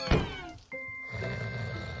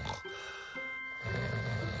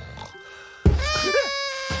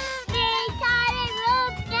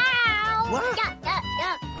 What? Check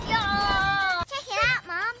it out,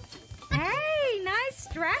 Mum. Hey, nice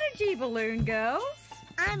strategy, balloon girls.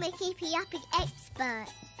 I'm a keepy-uppy expert.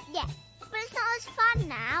 Yes, but it's not as fun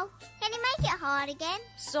now. Can you make it hard again?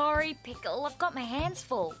 Sorry, Pickle, I've got my hands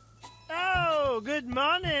full. Oh, good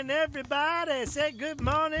morning, everybody. Say good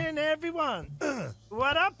morning, everyone.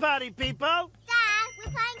 What up, party people? Dad,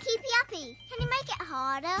 we're playing keepy-uppy. Can you make it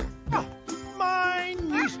harder? Oh, my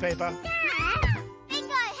newspaper. Dad!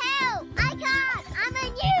 Bingo, help! I can't! I'm a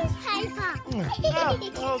newspaper!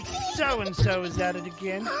 Oh, so-and-so is at it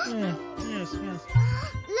again. Yes.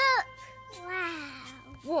 Look! Wow.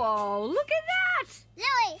 Whoa, look at that!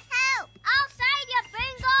 Louie, help! I'll save you,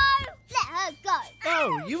 Bingo! Let her go.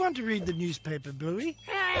 Oh, you want to read the newspaper, Bluey?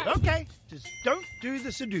 Okay, just don't do the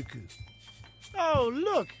Sudoku. Oh,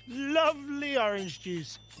 look, lovely orange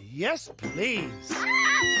juice. Yes, please. No,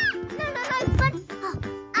 but... Oh,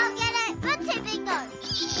 I'll get it. What's it, Bingo?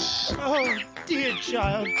 Oh, dear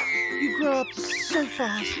child, you grow up so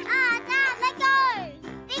fast. Dad, let go.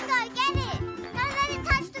 Bingo, get it. Don't let it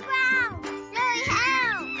touch the ground. Louie,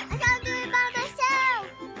 help. I can't do it by myself.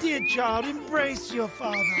 Dear child, embrace your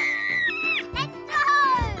father. Let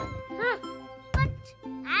go. But...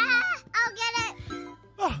 I'll get it.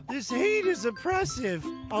 Oh, this heat is oppressive.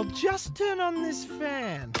 I'll just turn on this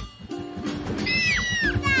fan. Dad,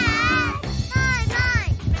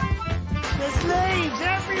 mine. There's leaves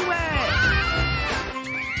everywhere.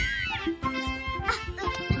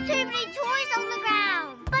 There's too many toys on the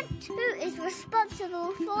ground. But who is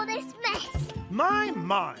responsible for this mess?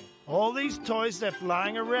 My. All these toys left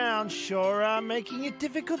lying around sure are making it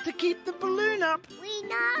difficult to keep the balloon up. We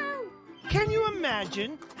know. Can you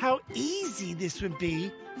imagine how easy this would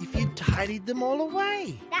be if you tidied them all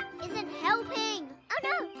away? That isn't helping. Oh,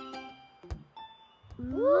 no.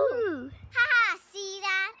 Ooh. Haha, see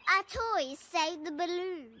that? Our toys saved the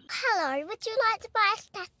balloon. Hello, would you like to buy a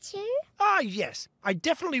statue? Ah, yes. I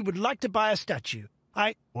definitely would like to buy a statue.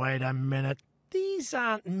 Wait a minute. These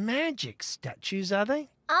aren't magic statues, are they?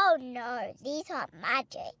 Oh, no, these aren't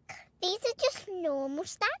magic. These are just normal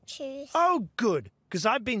statues. Oh, good, because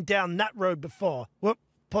I've been down that road before. Whoop,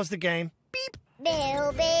 pause the game. Beep.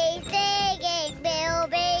 Bilby's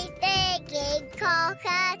digging,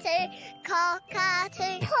 cockatoo.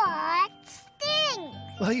 What stinks?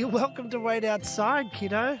 Well, you're welcome to wait outside,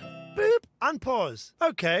 kiddo. Boop, unpause.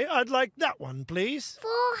 Okay, I'd like that one, please.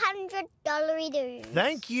 $400 dues.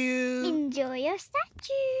 Thank you. Enjoy your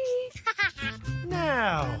statue.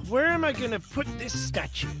 Now, where am I going to put this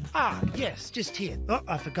statue? Ah, yes, just here. Oh,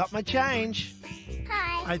 I forgot my change.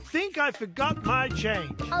 Hi. I think I forgot my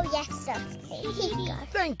change. Oh, yes, certainly. Here you go.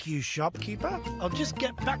 Thank you, shopkeeper. I'll just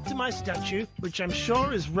get back to my statue, which I'm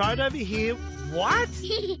sure is right over here. What?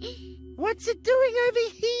 What's it doing over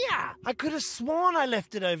here? I could have sworn I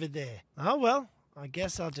left it over there. Oh, well, I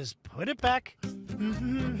guess I'll just put it back.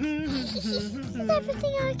 Is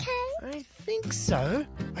everything okay? I think so.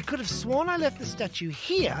 I could have sworn I left the statue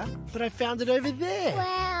here, but I found it over there.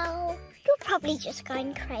 Well, you're probably just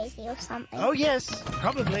going crazy or something. Oh, yes,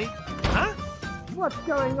 probably. Huh? What's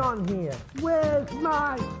going on here? Where's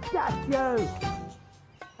my statue?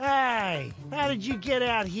 Hey, how did you get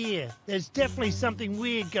out here? There's definitely something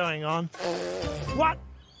weird going on. What?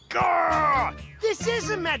 Grrr! This is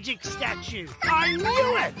a magic statue. I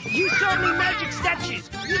knew it. You showed me magic statues.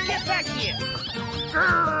 You get back here.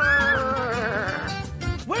 Grrr!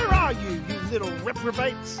 Where are you, you little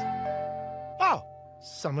reprobates? Oh,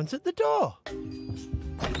 someone's at the door.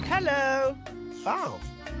 Hello. Oh,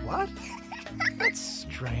 what? That's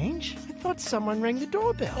strange. I thought someone rang the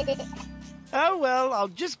doorbell. Oh, well, I'll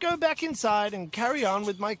just go back inside and carry on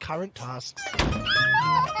with my current tasks.